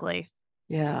 Exactly.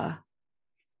 Yeah.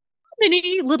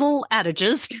 Many little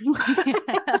adages that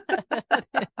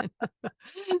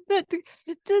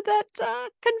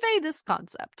convey this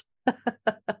concept.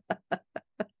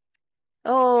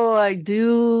 Oh, I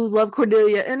do love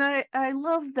Cordelia. And I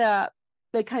love that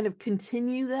they kind of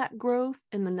continue that growth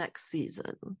in the next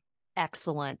season.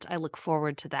 Excellent. I look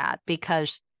forward to that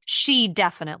because she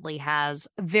definitely has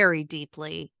very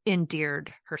deeply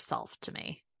endeared herself to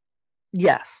me.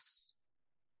 Yes.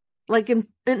 Like in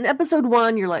episode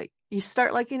 1, you're like, you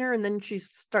start liking her and then she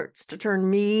starts to turn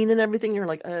mean and everything. You're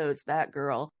like, oh, it's that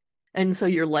girl. And so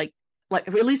you're like,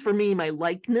 at least for me, my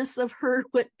likeness of her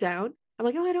went down. I'm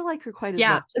like, oh, I don't like her quite as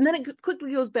much. And then it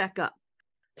quickly goes back up.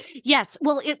 Yes.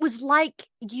 Well, it was like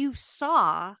you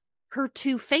saw her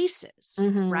two faces,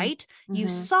 right? You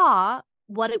saw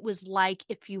what it was like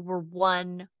if you were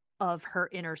one of her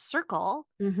inner circle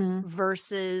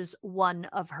versus one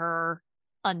of her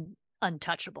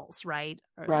untouchables, right?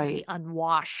 Or the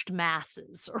unwashed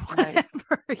masses or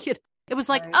whatever. It was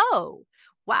like, oh,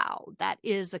 wow, that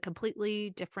is a completely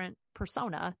different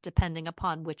persona depending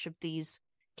upon which of these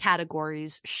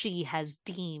categories she has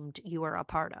deemed you are a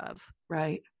part of.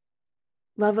 Right.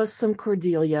 Love us some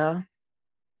Cordelia.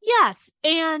 Yes.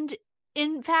 And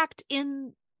in fact,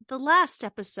 in the last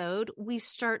episode, we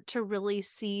start to really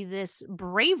see this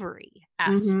bravery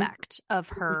aspect of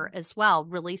her as well,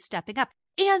 really stepping up.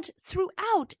 And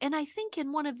throughout, and I think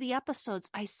in one of the episodes,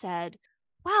 I said,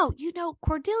 wow,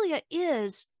 Cordelia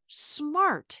is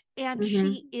smart and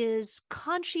she is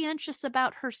conscientious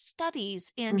about her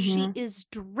studies and she is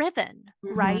driven,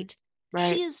 right?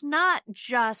 She is not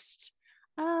just,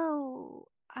 oh,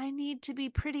 I need to be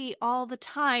pretty all the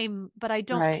time, but I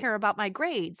don't care about my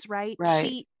grades, right?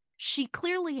 She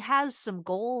clearly has some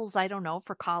goals, I don't know,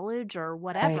 for college or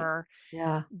whatever,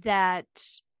 that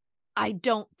I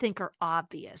don't think are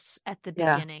obvious at the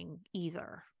beginning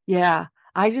either. Yeah.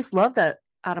 I just love that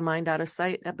out of mind, out of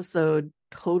sight episode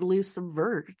totally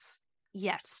subverts.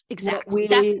 Yes, exactly.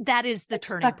 That is the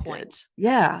turning point.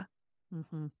 Yeah.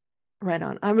 Right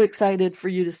on. I'm excited for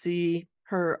you to see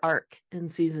her arc in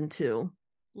season 2.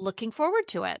 Looking forward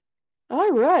to it.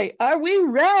 All right. Are we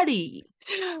ready?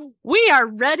 We are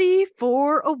ready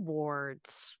for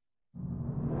awards.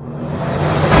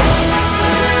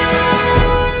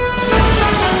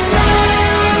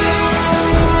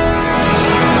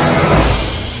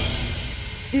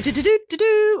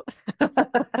 Do.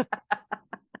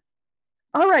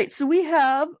 All right. So we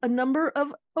have a number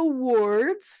of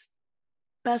awards,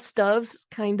 best ofs,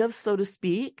 kind of, so to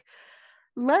speak.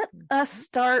 Let us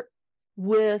start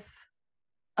with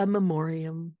a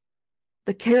memoriam.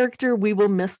 The character we will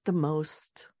miss the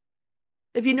most.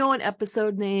 If you know an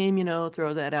episode name,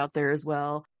 throw that out there as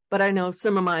well. But I know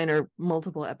some of mine are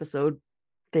multiple episode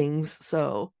things.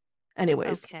 So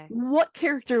anyways, what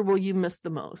character will you miss the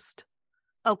most?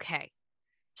 Okay.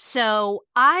 So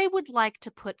I would like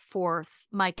to put forth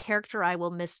my character I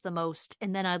will miss the most,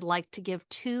 and then I'd like to give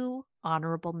 2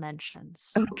 honorable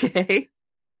mentions. Okay.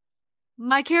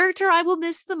 My character I will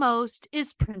miss the most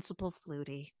is Principal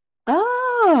Flutie.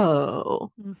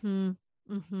 Oh, Mm-hmm.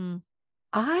 Mm-hmm.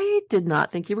 I did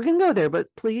not think you were going to go there, but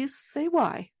please say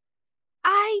why.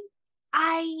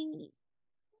 I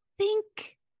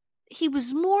think he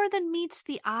was more than meets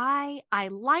the eye. I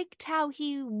liked how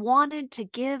he wanted to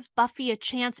give Buffy a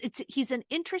chance. He's an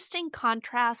interesting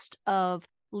contrast of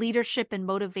leadership and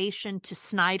motivation to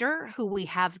Snyder, who we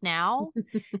have now.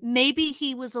 Maybe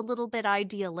he was a little bit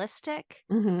idealistic,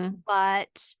 Mm-hmm.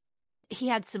 but he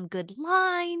had some good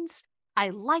lines.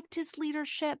 I liked his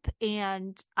leadership,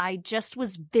 and I just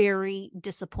was very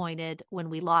disappointed when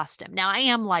we lost him. Now, I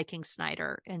am liking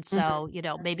Snyder, and so,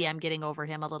 maybe I'm getting over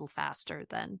him a little faster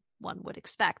than one would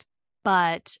expect.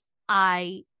 But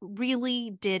I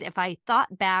really did, if I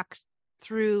thought back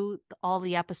through all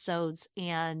the episodes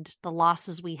and the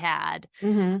losses we had,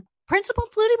 Mm-hmm. Principal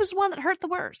Flutie was the one that hurt the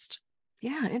worst.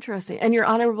 Yeah, interesting. And your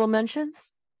honorable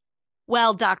mentions?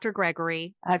 Well, Dr.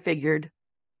 Gregory I figured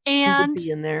he would and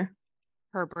be in there.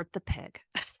 Herbert the pig.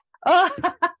 Oh.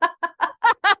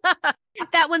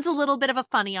 That one's a little bit of a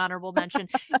funny honorable mention,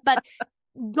 but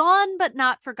gone but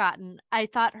not forgotten. I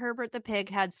thought Herbert the pig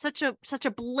had such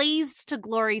a blaze to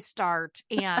glory start,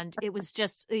 and it was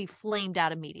just he flamed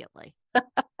out immediately.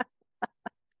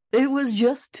 It was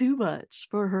just too much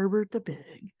for Herbert the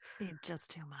pig.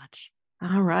 Just too much.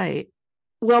 All right.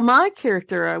 Well, my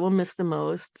character I will miss the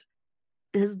most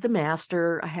is the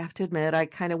Master. I have to admit, I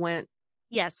kind of went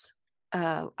Yes.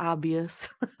 Obvious.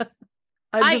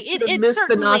 I just it missed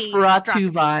the certainly Nosferatu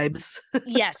vibes.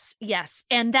 Yes.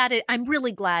 And I'm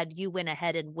really glad you went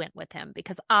ahead and went with him,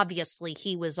 because obviously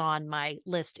he was on my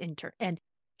list and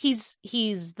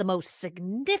he's the most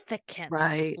significant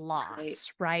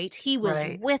loss, right? He was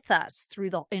with us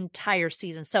through the entire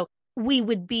season. So we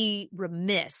would be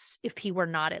remiss if he were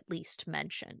not at least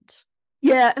mentioned.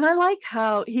 Yeah, and I like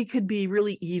how he could be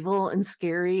really evil and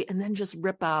scary and then just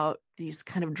rip out these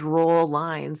kind of droll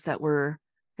lines that were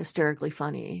hysterically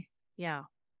funny. Yeah.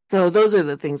 So those are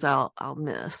the things I'll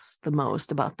miss the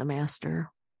most about the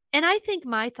Master. And I think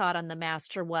my thought on the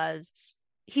Master was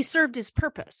he served his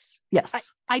purpose.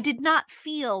 Yes. I did not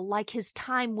feel like his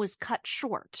time was cut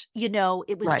short.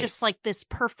 It was just like this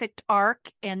perfect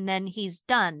arc, and then he's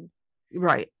done.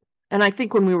 Right. And I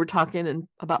think when we were talking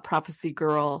about Prophecy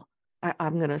Girl,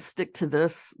 I'm going to stick to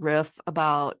this riff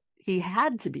about he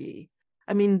had to be.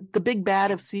 I mean, the big bad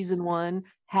of season 1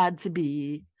 had to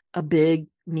be a big,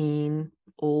 mean,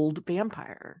 old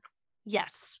vampire.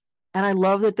 Yes. And I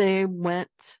love that they went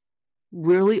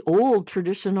really old,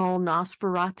 traditional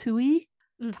Nosferatu-y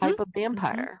type of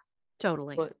vampire.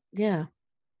 Totally. But, yeah.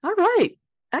 All right.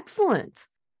 Excellent.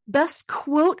 Best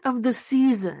quote of the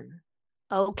season.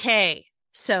 Okay.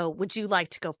 So would you like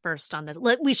to go first on this?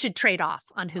 We should trade off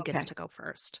on who gets to go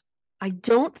first. I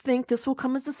don't think this will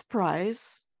come as a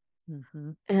surprise.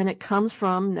 Mm-hmm. And it comes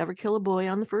from Never Kill a Boy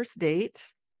on the First Date.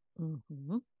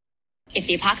 Mm-hmm. If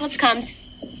the apocalypse comes,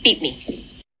 beat me.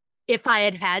 If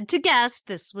I had to guess,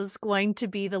 this was going to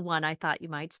be the one I thought you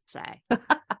might say.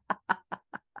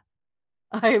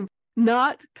 I'm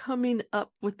not coming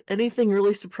up with anything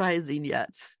really surprising yet.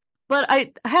 But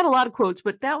I had a lot of quotes,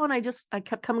 but that one I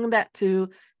kept coming back to.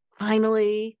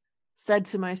 Finally said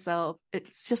to myself,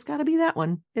 it's just got to be that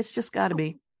one. It's just got to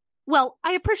be. Well,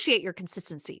 I appreciate your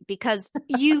consistency, because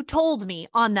you told me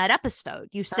on that episode,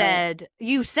 you said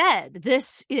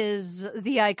this is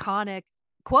the iconic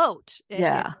quote. It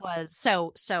was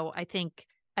so I think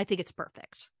it's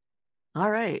perfect.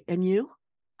 All right. And you?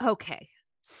 Okay.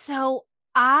 So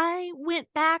I went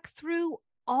back through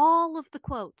all of the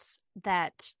quotes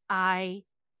that I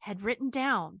had written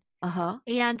down.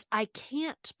 And I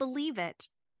can't believe it,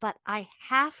 but I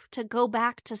have to go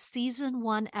back to season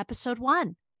 1, episode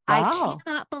 1. I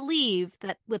cannot believe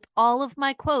that with all of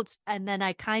my quotes, and then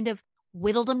I kind of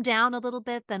whittled them down a little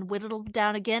bit, then whittled them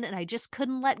down again, and I just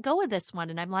couldn't let go of this one.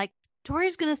 And I'm like,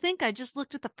 Tori's going to think I just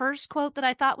looked at the first quote that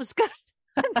I thought was good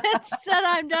and then said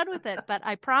I'm done with it. But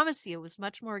I promise you, it was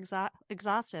much more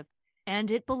exhaustive.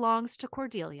 And it belongs to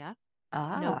Cordelia.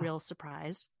 No real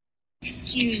surprise.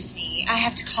 Excuse me, I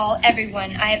have to call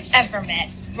everyone I have ever met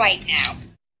right now.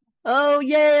 Oh,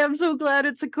 yay, I'm so glad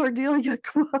it's a Cordelia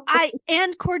quote.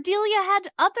 And Cordelia had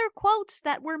other quotes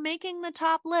that were making the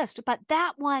top list, but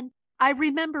that one, I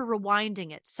remember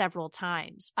rewinding it several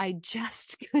times. I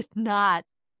just could not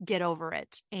get over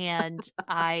it. And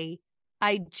I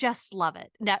just love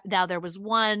it. Now there was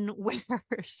one where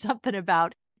something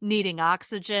about needing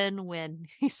oxygen when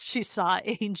she saw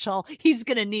Angel. He's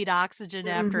going to need oxygen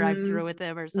after I'm through with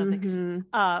him or something.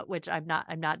 Which I'm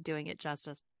not doing it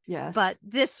justice. Yes. But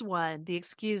this one, the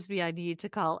excuse me, I need to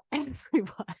call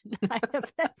everyone I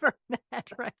have ever met,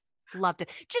 right? Loved it.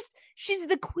 Just, she's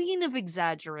the queen of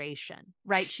exaggeration,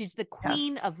 right? She's the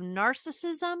queen of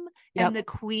narcissism and the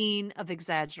queen of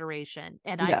exaggeration.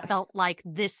 And I felt like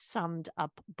this summed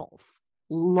up both.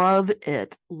 Love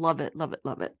it. Love it. Love it.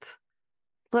 Love it.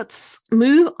 Let's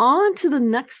move on to the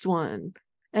next one.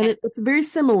 And it's very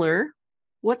similar.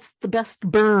 What's the best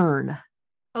burn?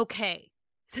 Okay.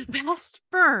 The best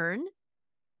burn,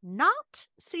 not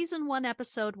season 1,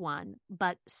 episode 1,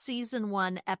 but season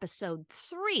 1, episode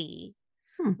 3,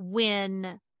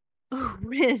 when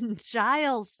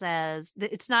Giles says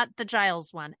that it's not the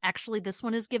Giles one. Actually, this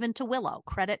one is given to Willow.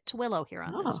 Credit to Willow here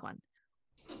on this one.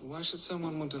 Why should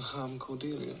someone want to harm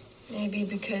Cordelia? Maybe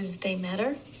because they met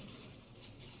her?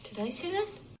 Did I say that?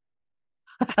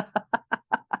 I thought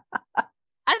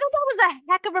that was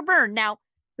a heck of a burn. Now,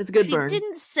 it's a good burn. He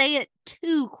didn't say it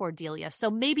to Cordelia,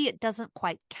 so maybe it doesn't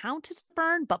quite count as a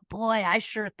burn, but boy, I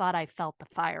sure thought I felt the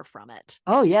fire from it.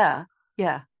 Oh, yeah.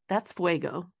 Yeah, that's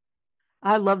fuego.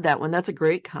 I love that one. That's a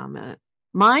great comment.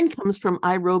 Mine comes from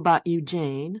I Robot You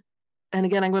Jane. And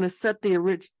again, I'm going to set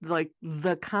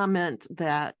the comment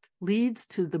that leads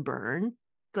to the burn.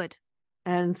 Good.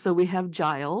 And so we have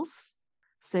Giles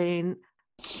saying,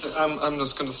 I'm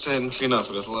just going to stay and clean up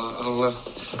a little.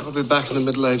 I'll be back in the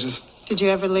Middle Ages. Did you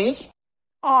ever leave?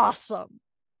 Awesome.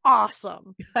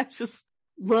 I just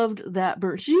loved that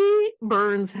burn. She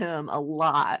burns him a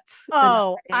lot.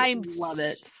 Oh, I love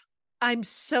it. I'm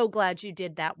so glad you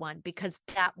did that one because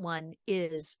that one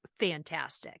is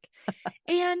fantastic.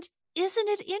 And isn't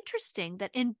it interesting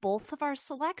that in both of our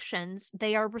selections,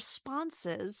 they are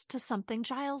responses to something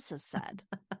Giles has said?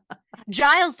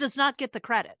 Giles does not get the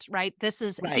credit, right?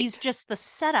 He's just the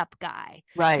setup guy.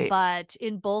 Right. But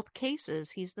in both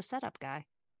cases, he's the setup guy.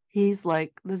 He's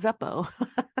like the Zeppo.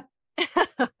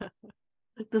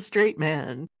 The straight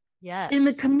man. Yes. In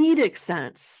the comedic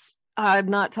sense, I'm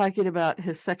not talking about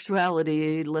his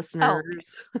sexuality,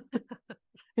 listeners. Oh, okay.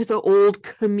 It's an old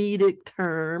comedic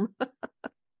term.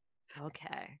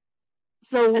 Okay.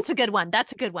 So that's a good one.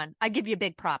 I give you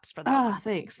big props for that.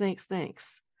 Thanks.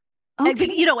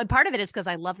 Okay. And part of it is because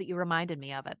I love that you reminded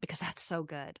me of it because that's so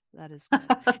good. That is good.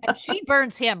 And she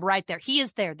burns him right there. He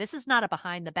is there. This is not a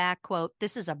behind the back quote.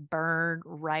 This is a burn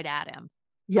right at him.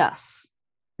 Yes.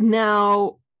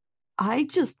 Now, I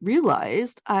just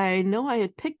realized I know I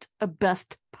had picked a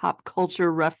best pop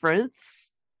culture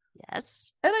reference.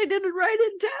 Yes. And I didn't write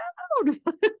it down.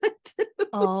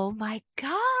 Oh my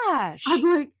gosh. I'm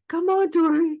like, come on,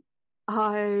 Tori.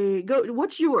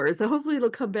 What's yours? So hopefully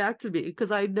it'll come back to me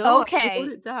because I know I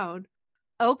wrote it down.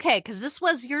 Okay, because this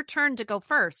was your turn to go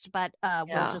first, but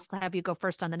we'll just have you go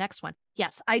first on the next one.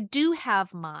 Yes, I do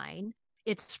have mine.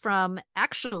 It's from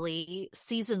actually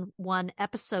season 1,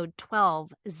 episode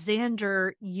 12,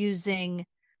 Xander using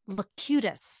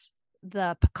Locutus,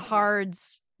 the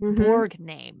Picard's Borg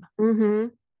name. Mm-hmm.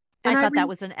 I thought that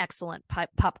was an excellent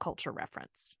pop culture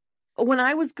reference. When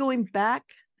I was going back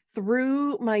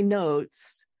through my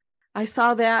notes, I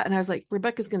saw that and I was like,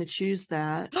 Rebecca's going to choose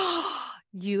that.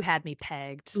 You had me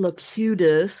pegged.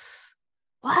 Locutus.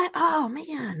 What? Oh,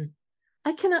 man.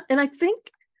 I cannot. And I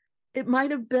think it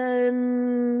might have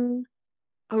been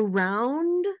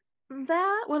around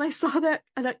that when I saw that,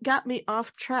 and it got me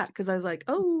off track because I was like,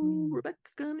 oh,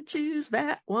 Rebecca's going to choose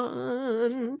that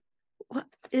one. What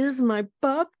is my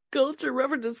pop culture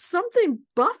reference? It's something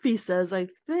Buffy says, I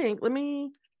think. Let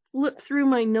me flip through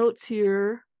my notes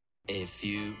here. A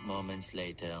few moments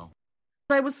later.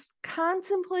 I was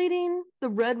contemplating the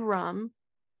red rum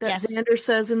that Xander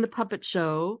says in the puppet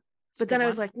show. But then I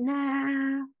was like,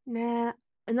 nah.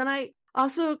 And then I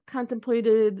also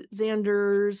contemplated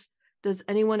Xander's Does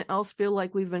Anyone Else Feel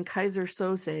Like We've Been Kaiser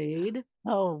Sosa'd?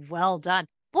 Oh, well done.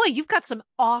 Boy, you've got some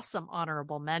awesome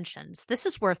honorable mentions. This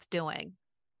is worth doing.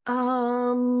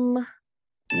 1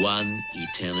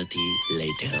 eternity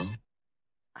later.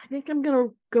 I think I'm going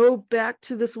to go back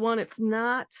to this one. It's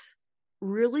not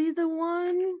really the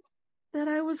one that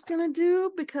I was going to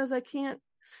do because I can't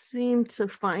seem to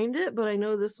find it, but I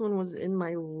know this one was in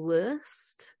my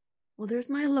list. Well, there's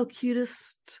my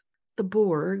Locutus, the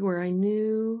Borg, where I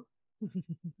knew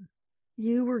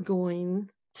you were going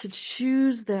to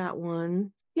choose that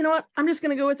one. You know what? I'm just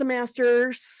going to go with the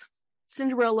Masters.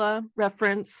 Cinderella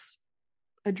reference.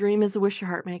 A dream is a wish your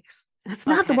heart makes. That's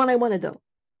not the one I wanted, though.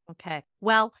 Okay.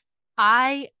 Well,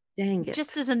 dang it.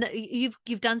 Just as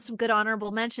you've done some good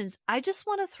honorable mentions. I just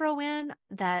want to throw in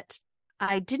that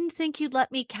I didn't think you'd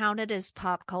let me count it as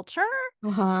pop culture,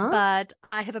 Uh-huh. but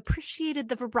I have appreciated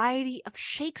the variety of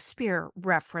Shakespeare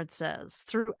references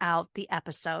throughout the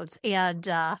episodes. And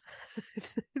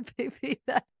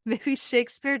maybe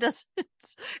Shakespeare doesn't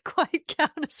quite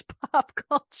count as pop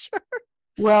culture.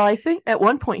 Well, I think at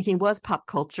one point he was pop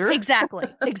culture.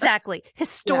 Exactly.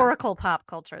 Historical pop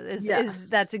culture is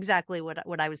that's exactly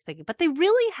what I was thinking. But they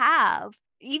really have,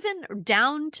 even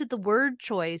down to the word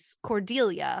choice,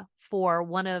 Cordelia, for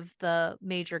one of the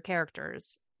major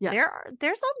characters. Yes.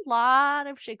 There's a lot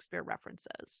of Shakespeare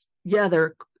references. Yeah,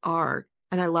 there are.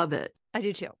 And I love it. I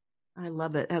do too. I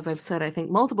love it. As I've said, I think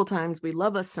multiple times, we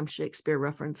love us some Shakespeare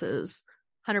references.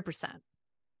 100%.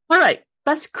 All right.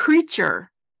 Best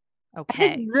creature. Okay.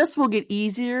 I think this will get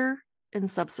easier in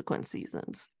subsequent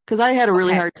seasons because I had a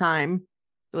really hard time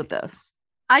with this.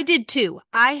 I did too.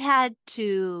 I had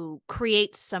to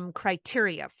create some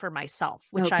criteria for myself,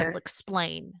 which I will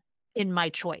explain in my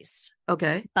choice.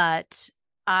 Okay. But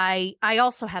I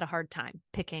also had a hard time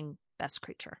picking best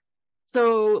creature.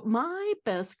 So my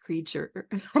best creature,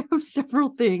 I have several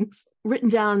things written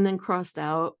down and then crossed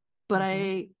out, but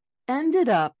I ended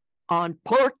up on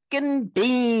pork and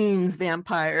beans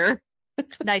vampire.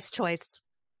 Nice choice.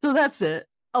 So that's it.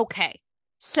 Okay.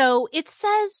 So it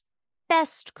says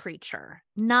best creature,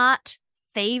 not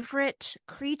favorite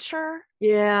creature.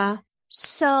 Yeah.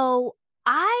 So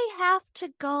I have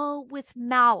to go with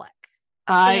Malik.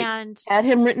 I had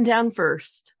him written down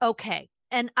first. Okay.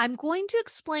 And I'm going to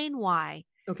explain why.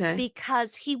 Okay.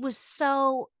 Because he was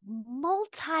so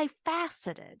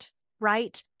multifaceted,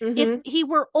 right? Mm-hmm. If he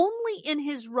were only in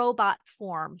his robot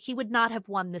form, he would not have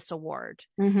won this award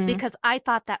because I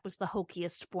thought that was the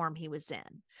hokiest form he was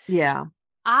in. Yeah.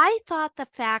 I thought the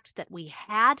fact that we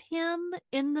had him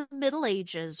in the Middle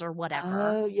Ages or whatever.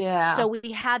 Oh, yeah. So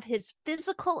we have his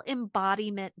physical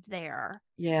embodiment there.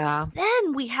 Yeah.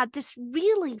 Then we had this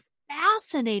really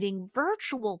fascinating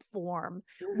virtual form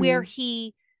where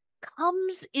he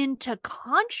comes into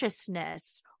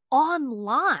consciousness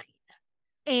online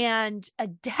and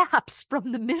adapts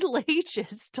from the Middle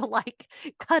Ages to like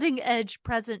cutting edge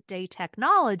present day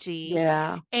technology.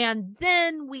 Yeah. And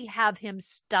then we have him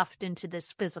stuffed into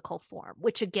this physical form,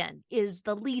 which again is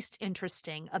the least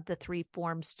interesting of the three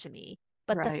forms to me.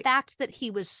 But the fact that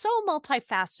he was so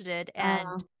multifaceted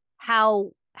and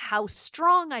how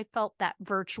strong I felt that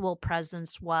virtual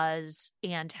presence was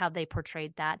and how they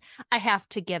portrayed that, I have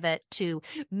to give it to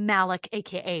Malik,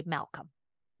 aka Malcolm.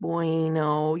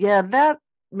 Bueno. Yeah, that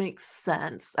makes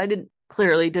sense. I didn't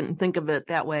think of it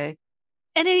that way.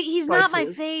 And he's not my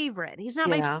favorite. He's not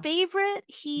my favorite.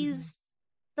 He's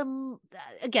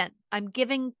again, I'm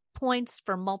giving points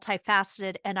for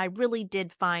multifaceted, and I really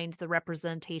did find the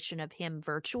representation of him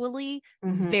virtually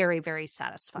very, very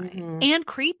satisfying and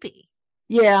creepy.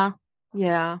 Yeah.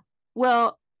 Yeah.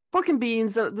 Well, pork and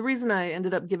beans, the reason I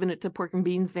ended up giving it to pork and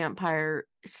beans vampire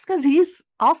is just because he's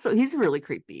really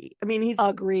creepy. I mean,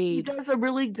 agreed. He does a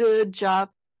really good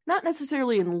job, not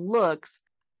necessarily in looks,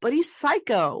 but he's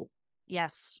psycho.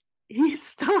 Yes.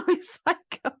 He's totally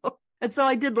psycho. And so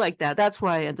I did like that. That's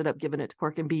why I ended up giving it to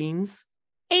pork and beans.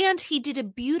 And he did a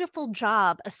beautiful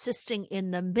job assisting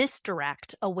in the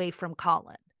misdirect away from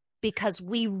Colin, because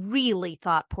we really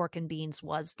thought pork and beans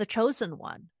was the chosen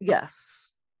one.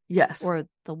 Yes. Yes. Or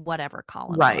the whatever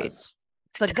Colin was.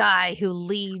 The guy who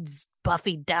leads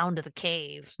Buffy down to the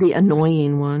cave. The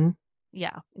annoying one.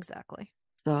 Yeah, exactly.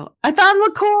 So I found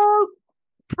the quote.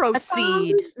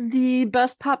 Proceed. The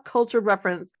best pop culture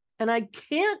reference. And I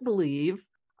can't believe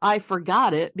I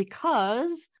forgot it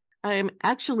because I'm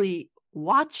actually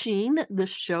watching this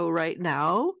show right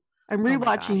now. I'm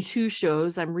rewatching two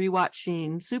shows. I'm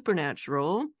rewatching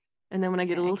Supernatural. And then when I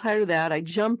get a little tired of that, I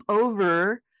jump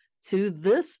over to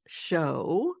this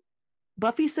show.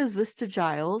 Buffy says this to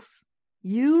Giles: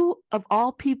 "You, of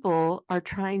all people, are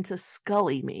trying to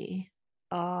Scully me."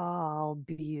 Oh,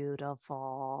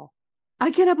 beautiful.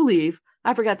 I cannot believe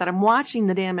I forgot that I'm watching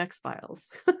the damn X-Files.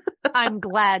 I'm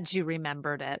glad you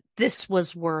remembered it. This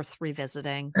was worth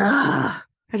revisiting. I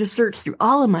just searched through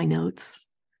all of my notes,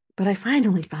 but I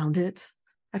finally found it.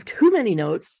 I have too many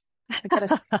notes. I got a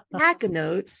stack of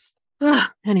notes.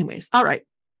 Anyways, all right.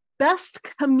 Best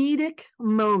comedic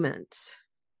moment.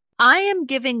 I am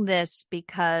giving this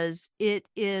because it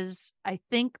is, I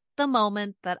think, the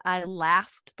moment that I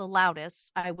laughed the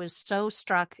loudest. I was so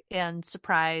struck and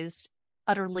surprised,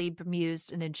 utterly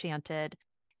bemused and enchanted.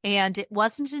 And it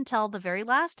wasn't until the very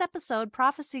last episode,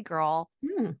 Prophecy Girl,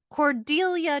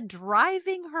 Cordelia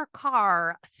driving her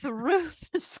car through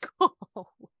the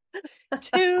school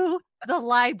to the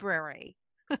library.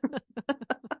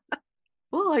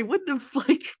 Well, I wouldn't have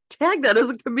tag that as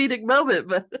a comedic moment,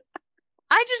 but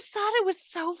I just thought it was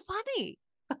so funny.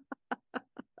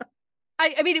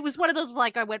 I mean, it was one of those,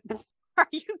 like, I went, are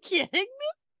you kidding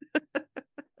me?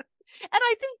 And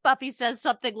I think Buffy says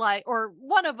something like, or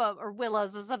one of them, or Willow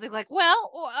says something like,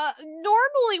 well,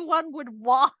 normally one would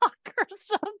walk or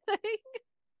something.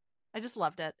 I just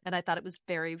loved it. And I thought it was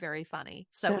very, very funny.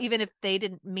 So even if they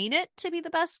didn't mean it to be the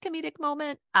best comedic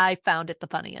moment, I found it the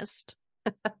funniest.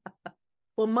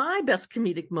 Well, my best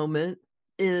comedic moment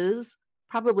is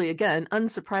probably, again,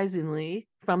 unsurprisingly,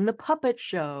 from the puppet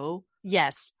show.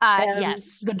 Yes.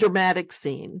 Yes. The dramatic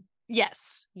scene.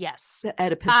 Yes. Yes. The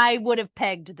Oedipus. I would have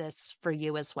pegged this for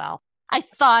you as well. I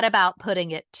thought about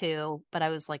putting it too, but I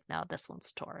was like, no, this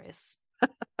one's Tori's.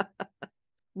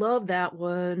 Love that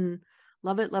one.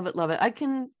 Love it, love it, love it. I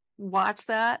can watch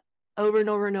that over and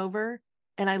over and over,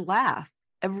 and I laugh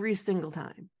every single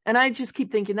time. And I just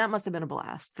keep thinking that must have been a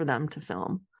blast for them to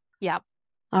film. Yep.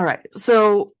 All right.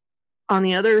 So on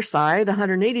the other side,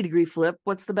 180-degree flip,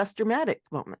 what's the best dramatic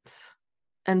moment?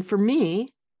 And for me,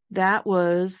 that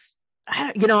was,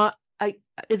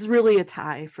 it's really a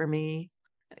tie for me.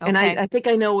 Okay. And I think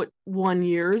I know what 1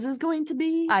 year's is going to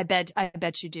be. I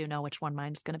bet you do know which one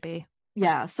mine's going to be.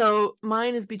 Yeah. So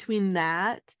mine is between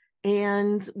that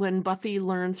and when Buffy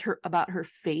learns about her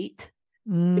fate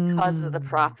because of the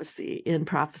prophecy in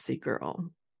Prophecy Girl.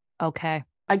 Okay.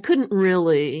 I couldn't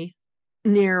really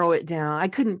narrow it down. I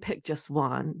couldn't pick just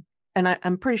one. And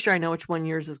I'm pretty sure I know which 1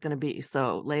 year's is going to be.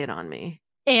 So lay it on me.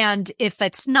 And if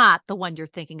it's not the one you're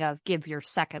thinking of, give your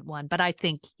second one. But I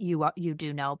think you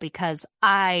do know, because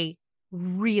I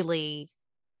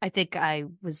think I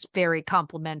was very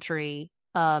complimentary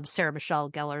of Sarah Michelle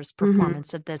Gellar's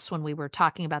performance of this when we were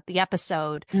talking about the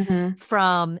episode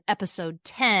from episode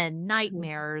 10,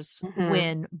 Nightmares,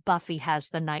 when Buffy has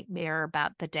the nightmare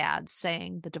about the dad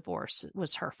saying the divorce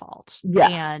was her fault.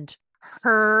 Yes. And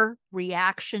her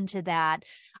reaction to that,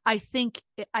 I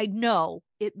know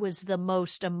it was the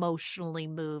most emotionally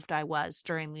moved I was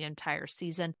during the entire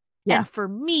season. Yeah. And for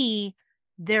me,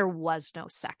 there was no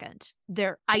second.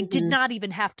 I did not even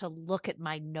have to look at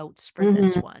my notes for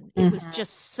this one. It was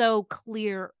just so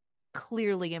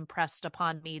clearly impressed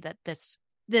upon me that this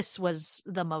was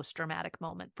the most dramatic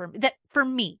moment for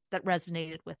me that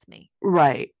resonated with me.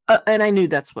 Right. And I knew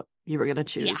that's what you were going to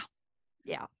choose.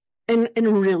 Yeah. And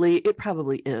really, it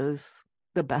probably is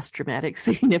the best dramatic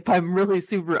scene, if I'm really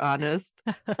super honest.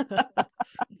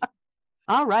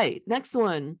 All right. Next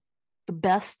one. The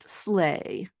best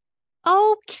sleigh.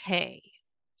 Okay.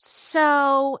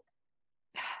 So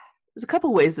there's a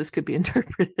couple ways this could be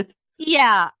interpreted.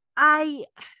 Yeah.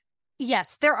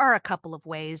 Yes, there are a couple of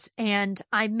ways, and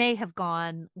I may have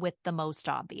gone with the most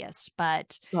obvious,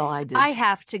 but I did. I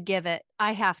have to give it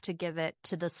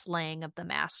to the slaying of the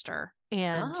master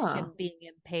and him being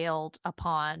impaled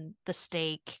upon the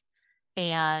stake,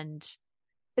 and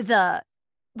the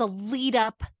lead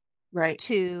up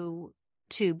to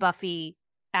Buffy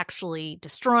actually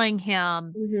destroying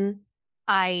him.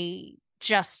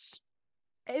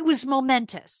 It was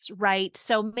momentous, right?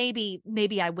 So maybe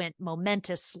I went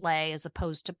momentous slay as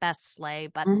opposed to best slay,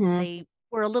 but they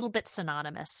were a little bit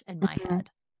synonymous in my head.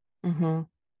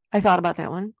 I thought about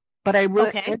that one, but I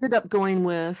ended up going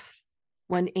with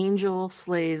when Angel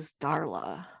slays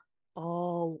Darla.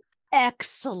 Oh,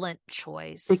 excellent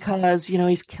choice. Because,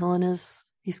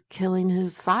 he's killing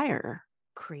his sire.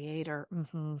 Creator.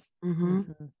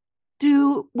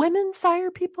 Do women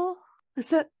sire people? Is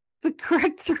that the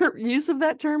correct use of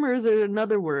that term, or is there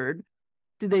another word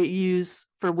do they use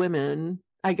for women?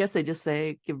 I guess they just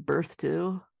say give birth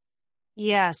to.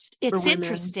 Yes, it's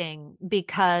interesting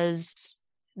because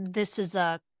this is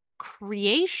a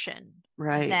creation,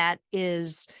 right? That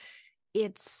is,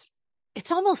 it's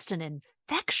almost an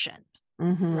infection,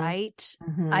 right?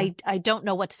 I don't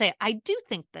know what to say. I do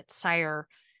think that sire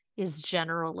is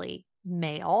generally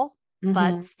male.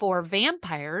 But for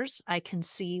vampires, I can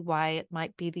see why it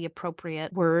might be the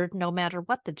appropriate word, no matter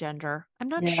what the gender. I'm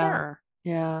not sure.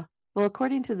 Yeah. Well,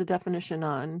 according to the definition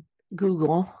on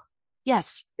Google,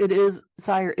 yes,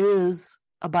 sire is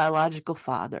a biological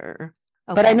father.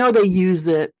 Okay. But I know they use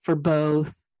it for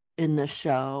both in the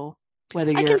show.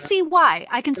 I can see why.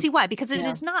 Because it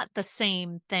is not the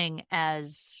same thing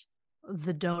as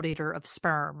the donator of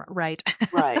sperm, right?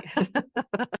 Right.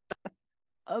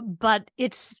 But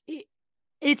it's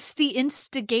the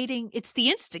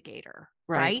instigator,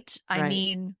 right? I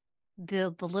mean,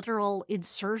 the literal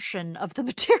insertion of the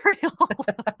material.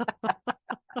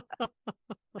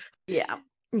 Yeah.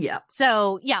 Yeah.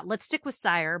 So yeah, let's stick with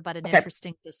Sire, but an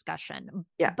interesting discussion.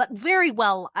 Yeah. But very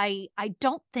well, I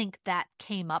don't think that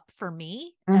came up for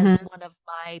me as one of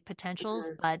my potentials,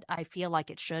 but I feel like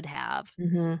it should have.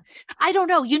 I don't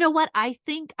know. You know what?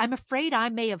 I'm afraid I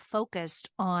may have focused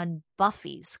on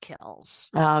Buffy's kills.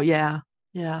 Oh, yeah.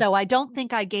 Yeah. So I don't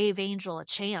think I gave Angel a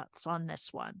chance on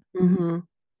this one.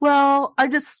 Well, I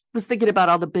just was thinking about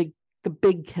all the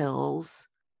big kills.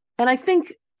 And I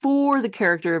think for the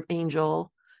character of Angel,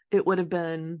 it would have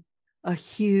been a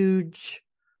huge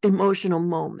emotional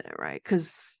moment, right?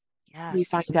 Because we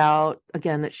find out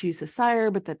again that she's a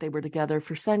sire, but that they were together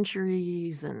for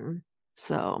centuries. And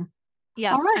so.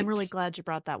 Yes, all right. I'm really glad you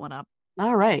brought that one up.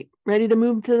 All right. Ready to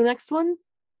move to the next one?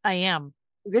 I am.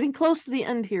 We're getting close to the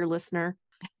end here, listener.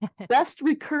 Best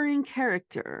recurring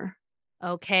character.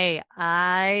 Okay.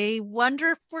 I wonder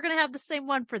if we're going to have the same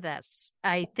one for this.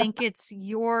 I think it's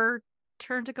your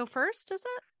turn to go first, is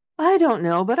it? I don't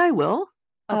know, but I will.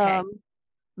 Okay.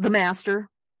 The Master.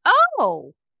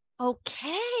 Oh,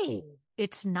 okay.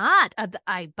 It's not.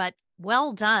 But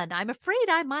well done. I'm afraid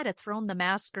I might have thrown the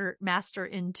master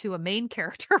into a main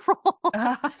character role.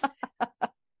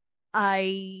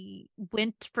 I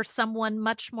went for someone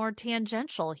much more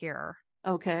tangential here.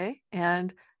 Okay.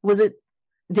 And was it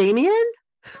Damien?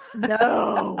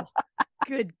 No.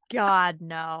 Good God,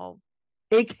 no.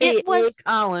 AKA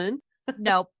Colin.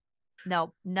 Nope.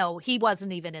 No. He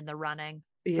wasn't even in the running.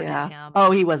 Yeah. Forget him.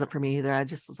 Oh, he wasn't for me either. I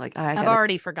just was like, I've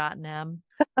already forgotten him.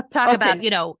 Talk about,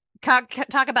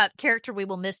 talk about character we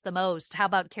will miss the most. How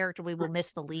about character we will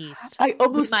miss the least? I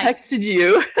almost texted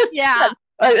you. Yeah.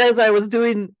 As I was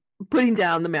putting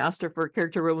down the Master for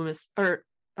character we will miss,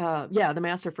 the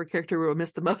Master for character we will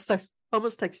miss the most. I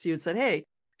almost texted you and said, hey,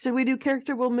 should we do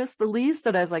character we'll miss the least?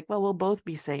 And I was like, well, we'll both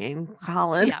be saying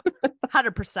Colin. Yeah,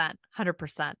 100%.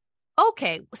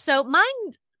 Okay, so mine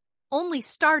only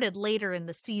started later in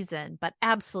the season, but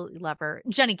absolutely love her.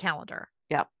 Jenny Calendar.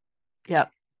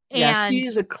 Yep. And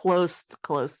she's a close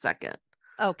second.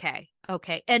 Okay.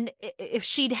 And if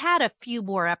she'd had a few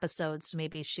more episodes,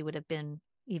 maybe she would have been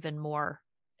even more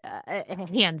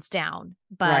hands down.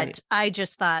 But right. I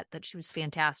just thought that she was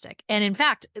fantastic. And in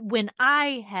fact, when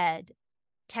I had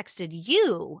texted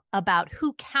you about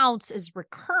who counts as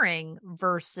recurring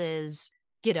versus,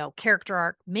 character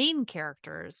arc main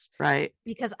characters. Right.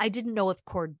 Because I didn't know if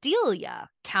Cordelia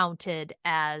counted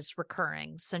as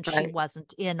recurring since she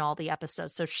wasn't in all the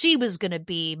episodes. So she was going to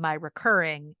be my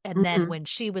recurring. And then when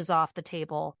she was off the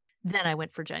table, then I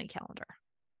went for Jenny Calendar.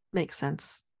 Makes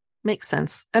sense.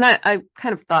 And I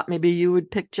kind of thought maybe you would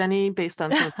pick Jenny based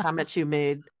on some comments you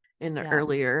made in the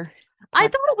earlier. I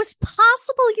thought it was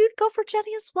possible you'd go for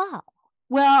Jenny as well.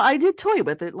 Well, I did toy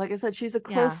with it. Like I said, she's a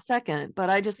close second, but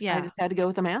I just had to go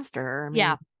with the Master. I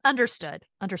mean, understood.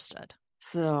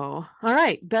 So, all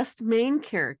right, best main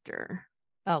character.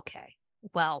 Okay.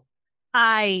 Well,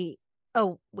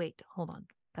 wait, hold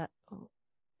on.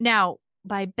 Now,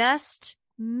 by best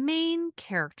main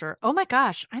character, oh my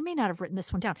gosh, I may not have written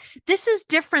this one down. This is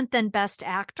different than best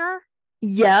actor.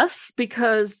 Yes,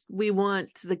 because we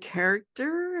want the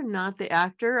character, not the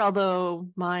actor, although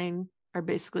mine are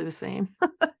basically the same.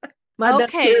 My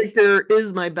best character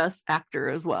is my best actor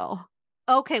as well.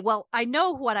 Okay, well, I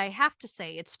know what I have to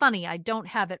say. It's funny, I don't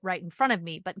have it right in front of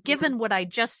me, but given what I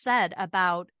just said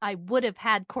about I would have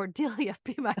had Cordelia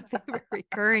be my favorite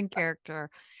recurring character,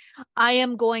 I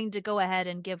am going to go ahead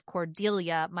and give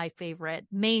Cordelia my favorite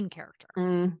main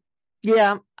character.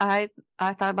 Yeah, I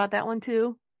thought about that one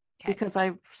too. Okay. Because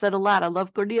I've said a lot. I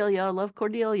love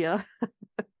Cordelia.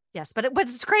 Yes, but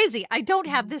it's crazy. I don't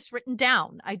have this written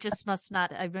down. I just must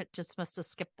have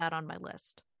skipped that on my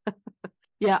list.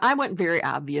 Yeah, I went very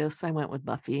obvious. I went with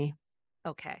Buffy.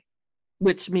 Okay.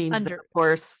 Which means that, of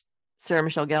course, Sarah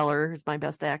Michelle Gellar is my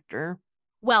best actor.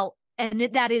 Well, and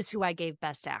that is who I gave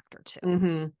best actor to.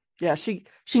 Mm-hmm. Yeah, she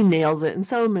nails it in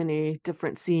so many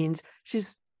different scenes.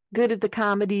 She's good at the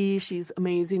comedy. She's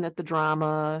amazing at the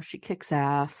drama. She kicks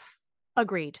ass.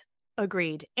 Agreed.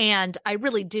 And I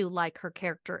really do like her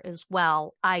character as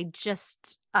well. I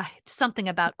just, something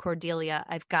about Cordelia,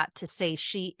 I've got to say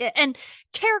and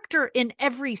character in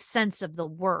every sense of the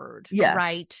word, yes,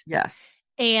 right? Yes.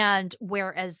 And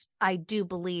whereas I do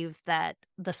believe that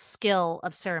the skill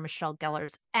of Sarah Michelle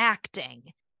Gellar's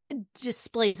acting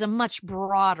displays a much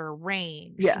broader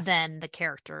range than the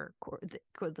character,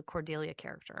 the Cordelia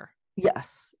character.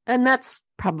 Yes. And that's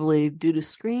probably due to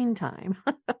screen time.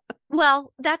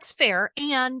 Well, that's fair.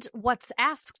 And what's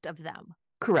asked of them.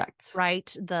 Correct. Right?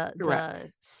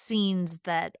 The scenes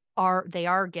that they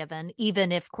are given,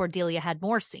 even if Cordelia had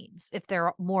more scenes. If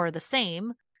they're more the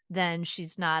same, then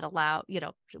she's not allowed,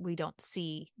 we don't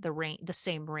see the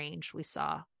same range we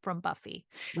saw from Buffy.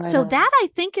 Right so on. that I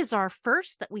think is our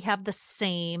first that we have the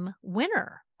same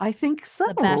winner. I think so.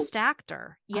 The best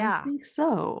actor. Yeah. I think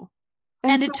so.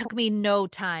 And it took me no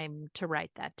time to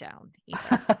write that down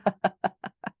either.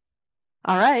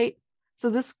 All right. So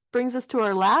this brings us to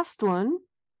our last one.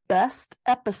 Best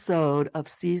episode of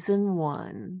season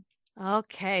 1.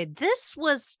 Okay. This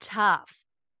was tough.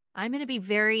 I'm going to be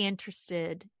very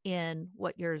interested in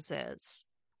what yours is.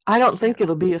 I don't think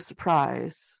it'll be a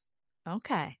surprise.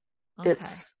 Okay.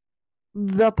 It's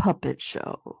The Puppet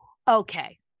Show.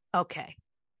 Okay.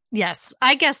 Yes.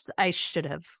 I guess I should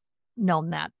have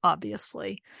known that,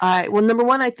 obviously. Well, number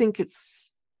one, I think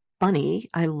it's funny.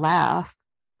 I laugh.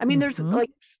 I mean, there's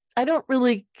I don't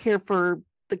really care for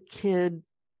the kid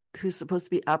who's supposed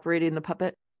to be operating the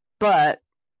puppet, but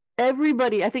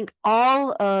everybody, I think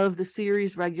all of the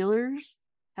series regulars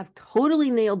have totally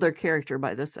nailed their character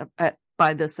by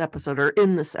this episode or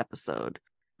in this episode.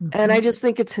 And I just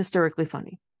think it's hysterically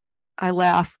funny. I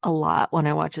laugh a lot when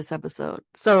I watch this episode.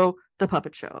 So The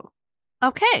Puppet Show.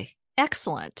 Okay.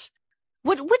 Excellent.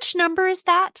 Which number is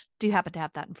that? Do you happen to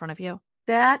have that in front of you?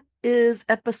 That is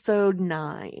episode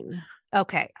 9.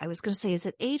 Okay. I was going to say, is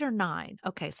it 8 or 9?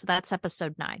 Okay. So that's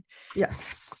episode 9.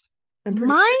 Yes.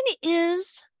 Mine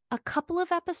is a couple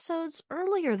of episodes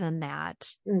earlier than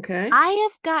that. Okay. I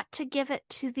have got to give it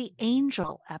to the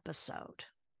Angel episode.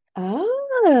 Oh.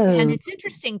 And it's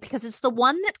interesting because it's the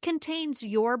one that contains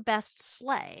your best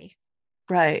sleigh.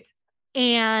 Right.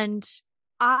 And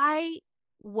I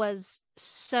was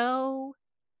so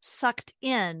sucked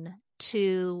in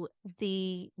to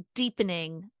the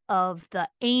deepening of the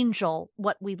Angel,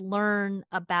 what we learn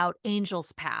about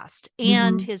Angel's past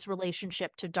and his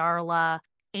relationship to Darla,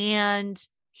 and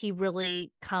he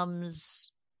really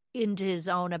comes into his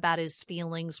own about his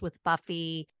feelings with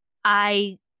Buffy.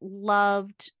 I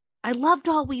loved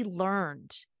all we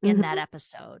learned in that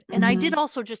episode. And I did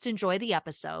also just enjoy the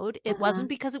episode. It wasn't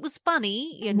because it was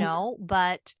funny,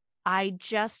 but I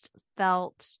just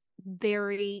felt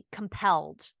very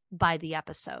compelled by the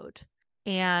episode.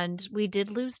 And we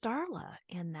did lose Darla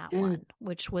in that one,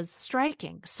 which was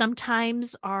striking.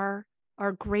 Sometimes our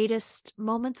greatest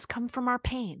moments come from our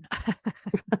pain.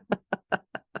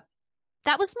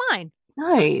 That was mine.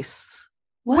 Nice.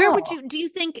 Wow. Where would do you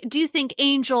think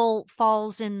Angel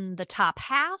falls in the top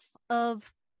half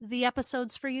of the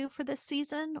episodes for you for this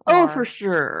season? Oh, for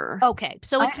sure. Okay.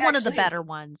 So it's one of the better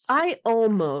ones. I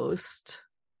almost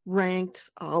ranked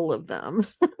all of them.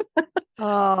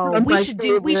 Oh, we should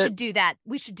do that.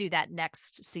 We should do that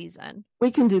next season. We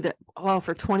can do that. Oh,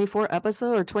 for 24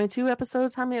 episodes or 22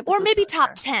 episodes? How many episodes? Or maybe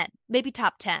top 10. Maybe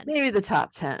top 10. Maybe the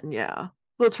top 10, yeah.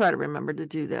 We'll try to remember to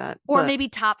do that. Or maybe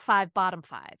top 5, bottom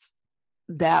 5.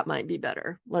 That might be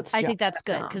better. I think that's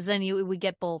good because then we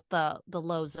get both the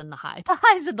lows and the highs. The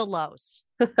highs and the lows.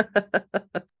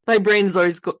 My brain's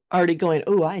always already going,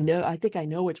 oh, I think I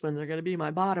know which ones are going to be my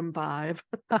bottom 5.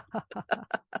 All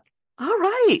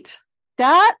right.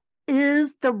 That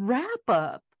is the wrap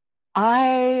up.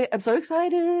 I am so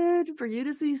excited for you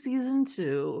to see season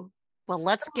 2. Well,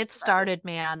 let's get started,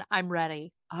 man. I'm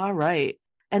ready. All right.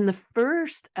 And the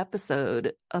first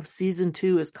episode of season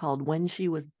 2 is called When She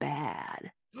Was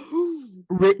Bad.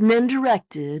 Written and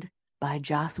directed by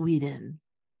Joss Whedon.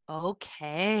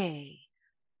 Okay.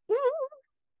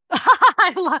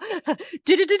 I love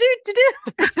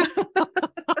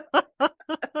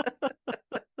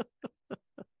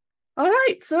All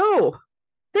right, so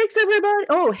thanks everybody.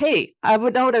 Oh, hey, I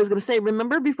would know what I was going to say.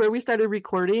 Remember before we started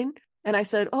recording, and I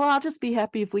said, "Oh, I'll just be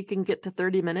happy if we can get to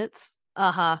 30 minutes."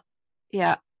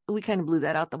 Yeah, we kind of blew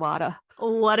that out the water.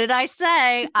 What did I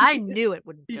say? I knew it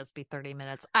wouldn't just be 30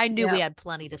 minutes. I knew we had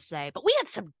plenty to say, but we had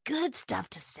some good stuff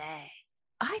to say.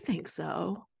 I think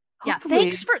so. Hopefully.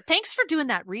 Yeah, thanks for doing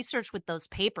that research with those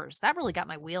papers. That really got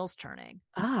my wheels turning.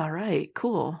 All right,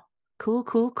 cool.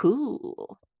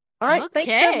 All right,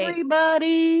 Thanks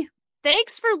everybody.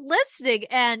 Thanks for listening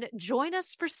and join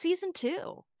us for season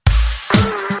 2.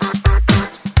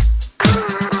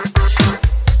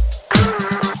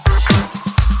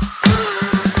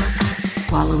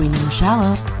 Wallowing in the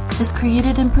Shallows is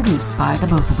created and produced by the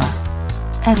both of us.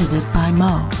 Edited by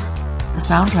Mo. The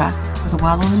soundtrack for the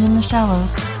Wallowing in the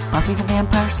Shallows Buffy the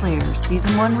Vampire Slayer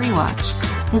Season 1 Rewatch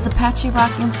is Apache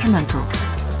Rock Instrumental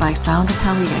by Sound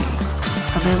Atelier.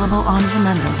 Available on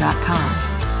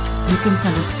Jamendo.com. You can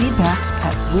send us feedback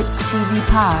at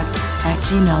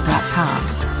witstvpod@gmail.com.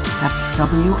 That's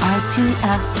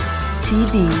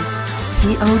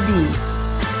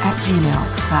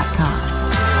WITSTVPOD@gmail.com.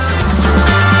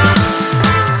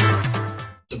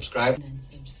 subscribe. And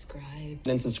subscribe.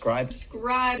 Then subscribe.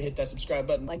 Subscribe. Hit that subscribe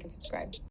button. Like and subscribe.